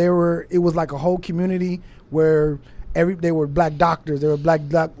 where it was like a whole community where they were black doctors, there were black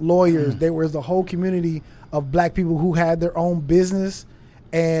lawyers, there was the whole community of black people who had their own business,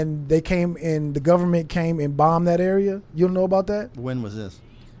 and they came and the government came and bombed that area. You don't know about that? When was this?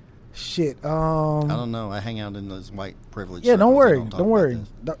 Shit. I don't know. I hang out in those white privilege. Yeah, don't worry. Don't worry.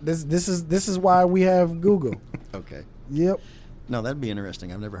 This is why we have Google. Okay. Yep. No, that'd be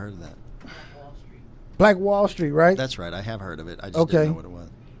interesting. I've never heard of that. Black Wall Street, right? That's right. I have heard of it. I just didn't know what it was.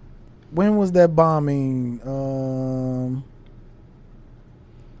 When was that bombing? And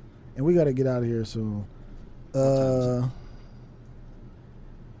we got to get out of here soon.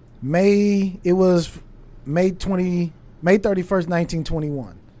 May 31st,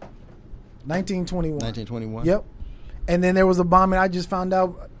 1921. 1921? Yep. And then there was a bombing. I just found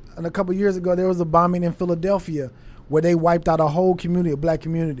out a couple years ago there was a bombing in Philadelphia where they wiped out a whole community, a black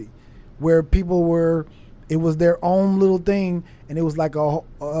community, where people were. It was their own little thing, and it was like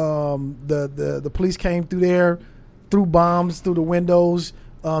the police came through there, threw bombs through the windows,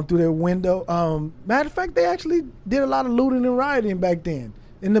 through their window. Matter of fact, they actually did a lot of looting and rioting back then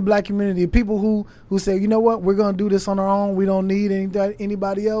in the black community. People who said, you know what, we're gonna do this on our own. We don't need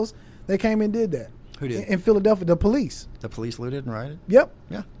anybody else. They came and did that. Who did? In Philadelphia, the police. The police looted and rioted? Yep.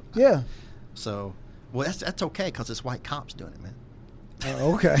 Yeah. Yeah. So, well, that's okay because it's white cops doing it, man.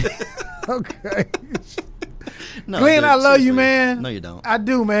 Okay. Okay. No, Glenn, dude, I love seriously. you, man. No, you don't. I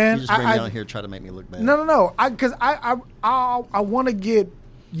do, man. You just bring me out here to try to make me look bad. No. Because I want to get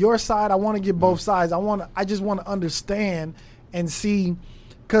your side. I want to get both sides. I just want to understand and see,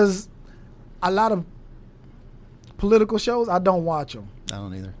 because a lot of political shows I don't watch them. I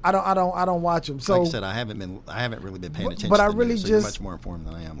don't either. I don't watch them. So like I said, I haven't really been paying attention. But I to the really news, so you're just much more informed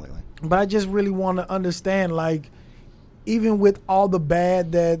than I am lately. But I just really want to understand, like, even with all the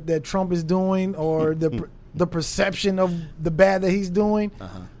bad that Trump is doing, or the perception of the bad that he's doing,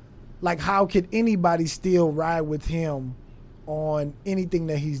 like, how could anybody still ride with him on anything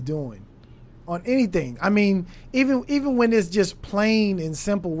that he's doing? On anything. I mean, even when it's just plain and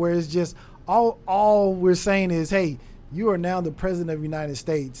simple, where it's just all we're saying is, hey, you are now the president of the United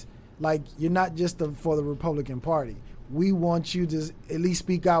States. Like, you're not just for the Republican Party. We want you to at least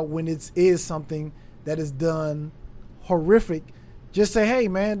speak out when it is something that is done horrific. Just say, hey,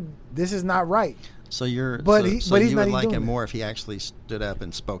 man, this is not right. So you're, but you he's would not like doing it it. more if he actually stood up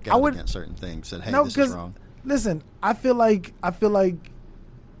and spoke out against certain things, said, hey, this is wrong. Listen, I feel like I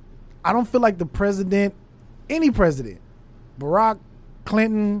don't feel like the president, any president, Barack,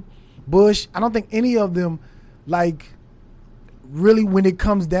 Clinton, Bush, I don't think any of them, like, really, when it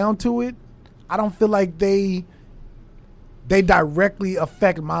comes down to it, I don't feel like they directly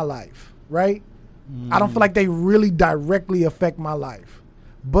affect my life, right? I don't feel like they really directly affect my life.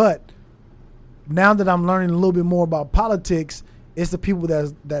 But now that I'm learning a little bit more about politics, it's the people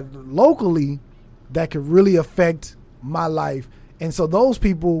that locally that could really affect my life. And so those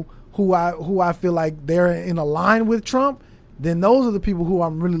people who I feel like they're in a line with Trump, then those are the people who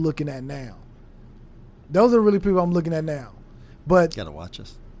I'm really looking at now. Those are really people I'm looking at now. But you gotta watch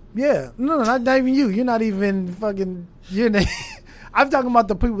us. Yeah, no, not even you. You're not even fucking. I'm talking about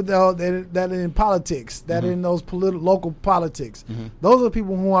the people that are in politics, that are in those local politics. Those are the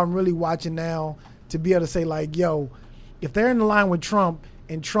people who I'm really watching now to be able to say, like, yo, if they're in the line with Trump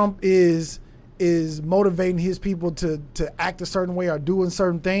and Trump is motivating his people to act a certain way or do a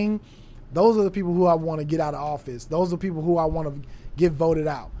certain thing, those are the people who I want to get out of office. Those are the people who I want to get voted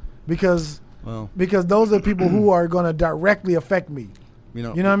out because those are the people who are going to directly affect me. You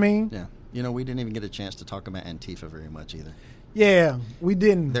know what I mean? Yeah. You know, we didn't even get a chance to talk about Antifa very much either. Yeah, we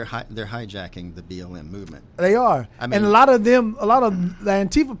didn't. They're hijacking the BLM movement. They are. I mean, and a lot of the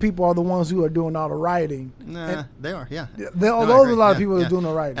Antifa people are the ones who are doing all the rioting. Nah, they are, yeah. Those are a lot of people who are doing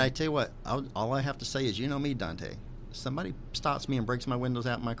the rioting. And I tell you what, all I have to say is, you know me, Dante. Somebody stops me and breaks my windows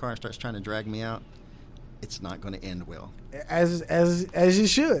out in my car and starts trying to drag me out, it's not going to end well. As it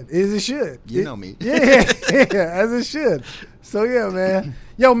should. As it should. You know me. Yeah, as it should. So, yeah, man.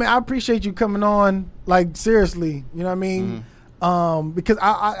 Yo, man, I appreciate you coming on, like, seriously. You know what I mean? Because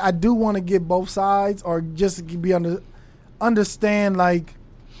I do want to get both sides, or just be understand, like,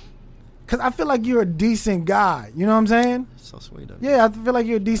 because I feel like you're a decent guy. You know what I'm saying? So sweet of you. Yeah, I feel like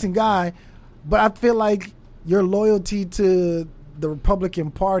you're a decent guy, but I feel like your loyalty to the Republican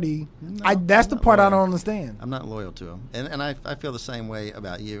Party, that's the part I don't understand. I'm not loyal to him, and I feel the same way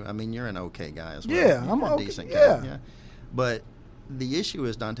about you. I mean, you're an okay guy as well. Yeah, you're I'm a okay. decent Yeah. guy. Yeah, but the issue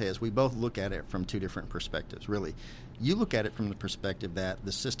is, Dante, is we both look at it from two different perspectives. Really, you look at it from the perspective that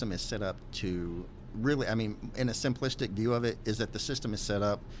the system is set up to really. I mean, in a simplistic view of it, is that the system is set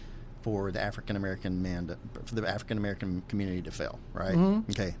up for the African American for the African American community to fail, right?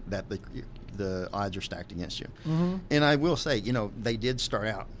 Mm-hmm. Okay, that the odds are stacked against you. Mm-hmm. And I will say, they did start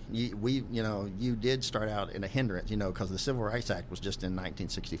out. You did start out in a hindrance, because the Civil Rights Act was just in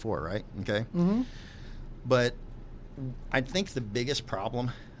 1964, right? Okay. Mm-hmm. But I think the biggest problem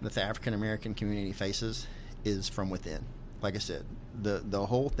that the African American community faces is from within. Like I said, the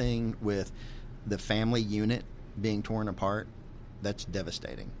whole thing with the family unit being torn apart, that's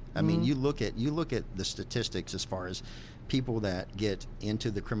devastating. I mean, you look at the statistics as far as people that get into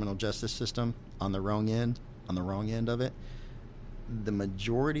the criminal justice system on the wrong end of it. The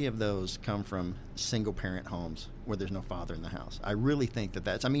majority of those come from single parent homes where there's no father in the house. I really think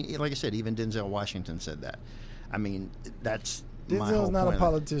that's. I mean, like I said, even Denzel Washington said that. I mean, that's my whole Denzel's not point. a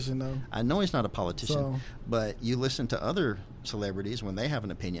politician, though. I know he's not a politician, So- but you listen to other celebrities when they have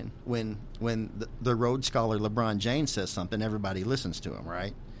an opinion. When the Rhodes Scholar LeBron James says something, everybody listens to him,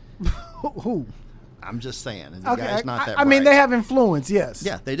 right? Who? I'm just saying. The Okay, guy's not that I mean, bright. they have influence, yes.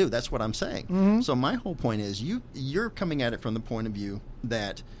 Yeah, they do. That's what I'm saying. Mm-hmm. So my whole point is you're coming at it from the point of view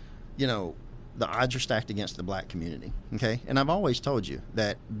that, the odds are stacked against the black community. Okay, and I've always told you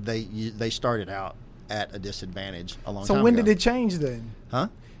that they started out at a disadvantage a long time So when ago. did it change then? Huh?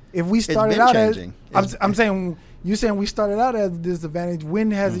 If we started been out changing. I'm saying you saying we started out as a disadvantage. When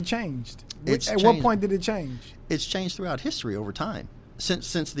has it changed? It's At what changed. point did it change? It's changed throughout history over time.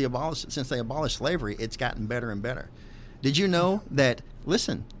 Since they abolished slavery, it's gotten better and better. Did you know that?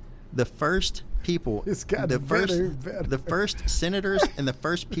 Listen, the first people, It's gotten the better first, and better. the first senators and the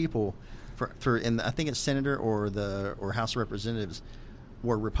first people I think it's Senator or House of Representatives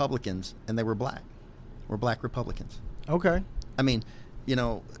were Republicans, and they were black. Were black Republicans. Okay. I mean,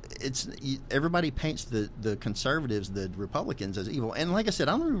 everybody paints the conservatives, the Republicans, as evil. And like I said,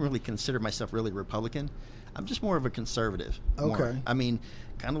 I don't really consider myself really Republican. I'm just more of a conservative. Okay. I mean,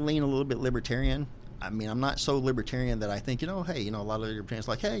 kind of lean a little bit libertarian. I mean, I'm not so libertarian that I think, hey, a lot of libertarians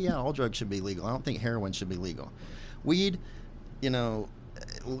are like, hey, yeah, all drugs should be legal. I don't think heroin should be legal. Weed,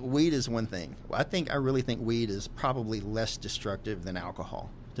 weed is one thing. I really think weed is probably less destructive than alcohol,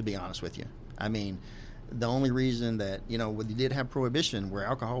 to be honest with you. I mean, the only reason that, we did have prohibition where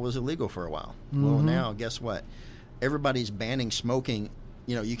alcohol was illegal for a while. Mm-hmm. Well, now, guess what? Everybody's banning smoking.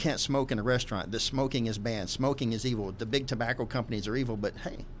 You can't smoke in a restaurant. The smoking is banned. Smoking is evil. The big tobacco companies are evil, but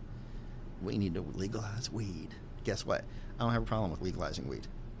hey, we need to legalize weed. Guess what? I don't have a problem with legalizing weed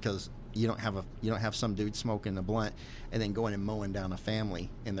because you don't have some dude smoking a blunt and then going and mowing down a family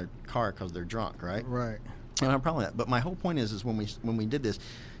in their car because they're drunk, right? Right. I don't have a problem with that. But my whole point is when we did this,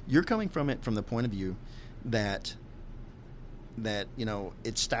 you're coming from it from the point of view that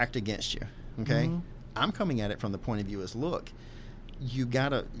it's stacked against you. Okay, Mm-hmm. I'm coming at it from the point of view as look, you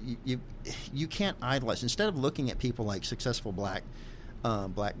can't idolize. Instead of looking at people like successful black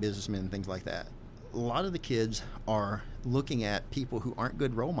businessmen and things like that, a lot of the kids are looking at people who aren't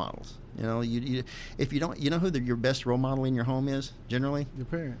good role models. If you don't, who your best role model in your home is generally? Your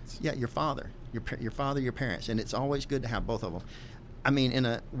parents. Yeah, your father, your parents, and it's always good to have both of them. I mean,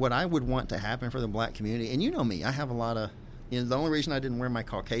 what I would want to happen for the black community, and you know me, I have a lot of. The only reason I didn't wear my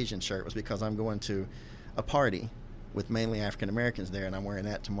Caucasian shirt was because I'm going to a party with mainly African Americans there, and I'm wearing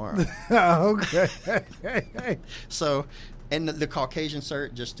that tomorrow. Okay. So, and the Caucasian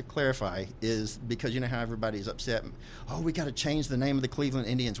shirt, just to clarify, is because how everybody's upset. Oh, we got to change the name of the Cleveland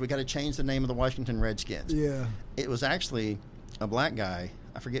Indians. We got to change the name of the Washington Redskins. Yeah. It was actually a black guy.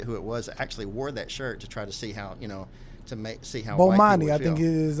 I forget who it was. Actually wore that shirt to try to see how see how white people Bomani, would I think feel.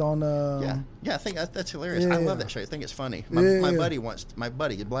 it is on. Yeah, I think that's hilarious. Yeah. I love that shirt. I think it's funny. My buddy,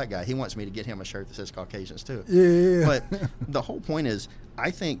 a black guy, he wants me to get him a shirt that says Caucasians too. Yeah. But the whole point is,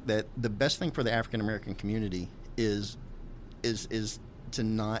 I think that the best thing for the African American community is to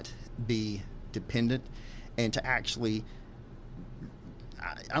not be dependent and to actually.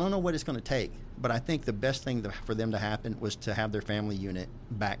 I don't know what it's going to take, but I think the best thing for them to happen was to have their family unit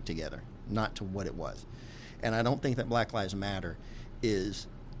back together, not to what it was. And I don't think that Black Lives Matter is,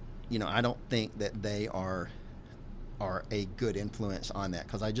 I don't think that they are are a good influence on that,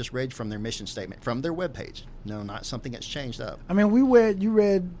 because I just read from their mission statement, from their webpage. No, not something that's changed up. I mean, you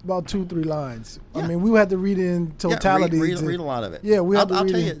read about 2-3 lines. Yeah. I mean, we had to read it in totality. Yeah, read a lot of it. Yeah,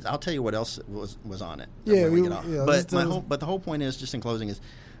 I'll tell you what else was on it. Yeah, when we get off. yeah. But the whole point is, just in closing, is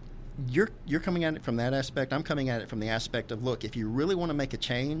you're coming at it from that aspect. I'm coming at it from the aspect of, look, if you really want to make a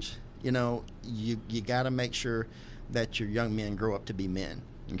change, you got to make sure that your young men grow up to be men.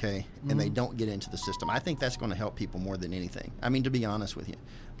 Okay, and they don't get into the system. I think that's going to help people more than anything. I mean, to be honest with you.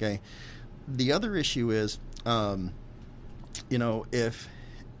 Okay, the other issue is, if,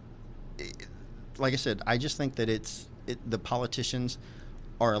 like I said, I just think that the politicians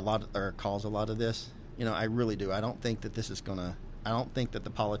cause a lot of this. I really do. I don't think that I don't think that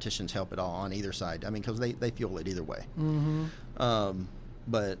the politicians help at all on either side. I mean, because they fuel it either way. Mm-hmm.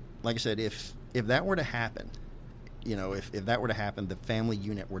 But like I said, if that were to happen. If that were to happen, the family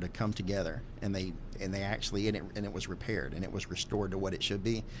unit were to come together and they actually and it was repaired and it was restored to what it should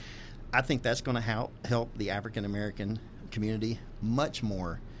be, I think that's going to help the African American community much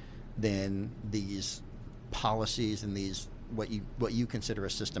more than these policies and these what you consider a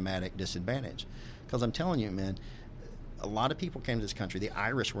systematic disadvantage. Because I'm telling you, man, a lot of people came to this country. The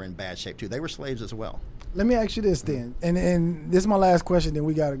Irish were in bad shape too. They were slaves as well. Let me ask you this then, and this is my last question. Then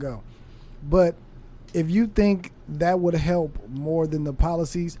we got to go, but. If you think that would help more than the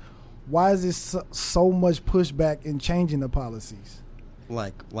policies, why is there so much pushback in changing the policies?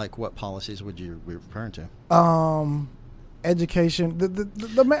 Like what policies would you be referring to? Education.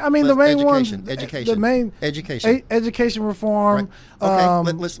 The main one. Education. The main education. Education reform. Right.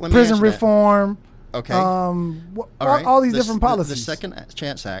 Okay. Let me prison answer reform. That. Okay. All these different policies. The Second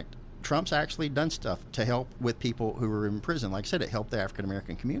Chance Act. Trump's actually done stuff to help with people who are in prison. Like I said, it helped the African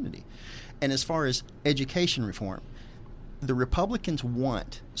American community. And as far as education reform, the Republicans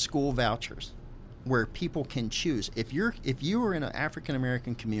want school vouchers where people can choose. If you are in an African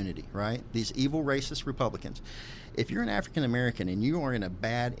American community, right? These evil racist Republicans, if you're an African American and you are in a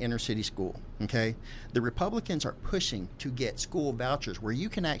bad inner city school, okay, the Republicans are pushing to get school vouchers where you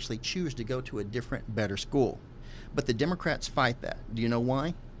can actually choose to go to a different, better school. But the Democrats fight that. Do you know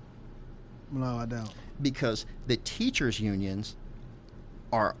why? No, I don't. Because the teachers' unions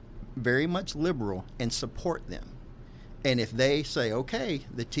are very much liberal and support them. And if they say, okay,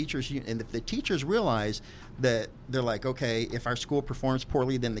 and if the teachers realize that they're like, okay, if our school performs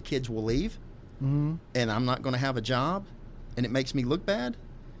poorly, then the kids will leave, and I'm not going to have a job, and it makes me look bad,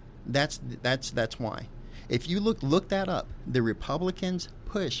 that's why. If you look that up, the Republicans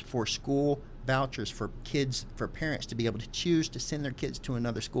push for school vouchers for kids, for parents to be able to choose to send their kids to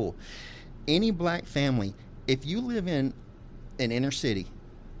another school. Any black family, if you live in an inner city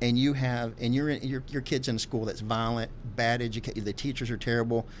and your kid's in a school that's violent, bad education, the teachers are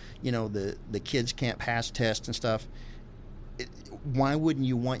terrible, the kids can't pass tests and stuff, why wouldn't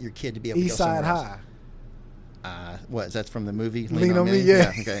you want your kid to be able to go somewhere else? East Side High. What is that from the movie? Lean on Me,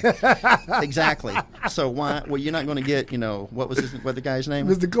 yeah. Okay. Exactly. So why? Well, you're not going to get. What the guy's name?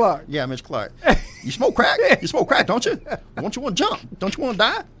 Mr. Clark. Yeah, Mr. Clark. You smoke crack? You smoke crack, don't you? Don't you want to jump? Don't you want to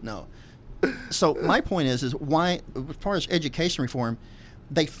die? No. So my point is why, as far as education reform,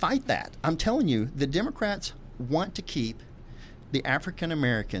 they fight that. I'm telling you, the Democrats want to keep the African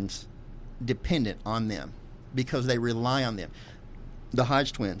Americans dependent on them because they rely on them. The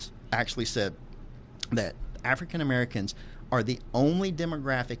Hodge twins actually said that African Americans are the only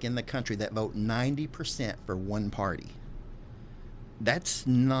demographic in the country that vote 90% for one party. That's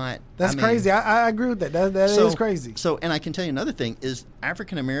not... That's crazy. I agree with that. That is crazy. So, and I can tell you another thing is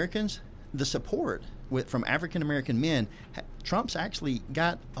African Americans, the support from African American men, Trump's actually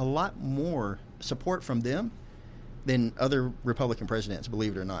got a lot more support from them than other Republican presidents,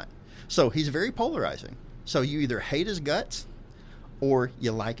 believe it or not. So he's very polarizing. So you either hate his guts or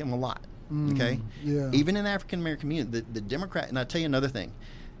you like him a lot. Okay? Yeah. Even in the African American community, the Democrat, and I'll tell you another thing,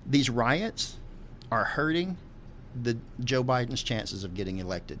 these riots are hurting Joe Biden's chances of getting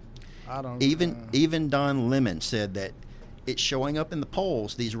elected. Even Don Lemon said that it's showing up in the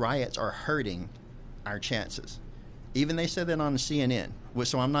polls. These riots are hurting our chances. Even they said that on CNN.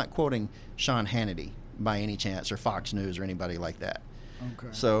 So I'm not quoting Sean Hannity by any chance, or Fox News, or anybody like that. Okay.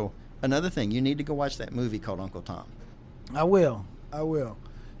 So another thing, you need to go watch that movie called Uncle Tom. I will.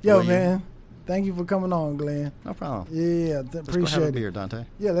 Yo, man, thank you for coming on, Glenn. No problem. Yeah, Let's appreciate go have a it. beer, Dante.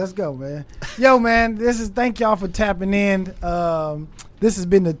 Yeah, let's go, man. Yo, man, thank y'all for tapping in. This has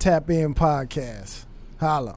been the Tap In Podcast. Holla.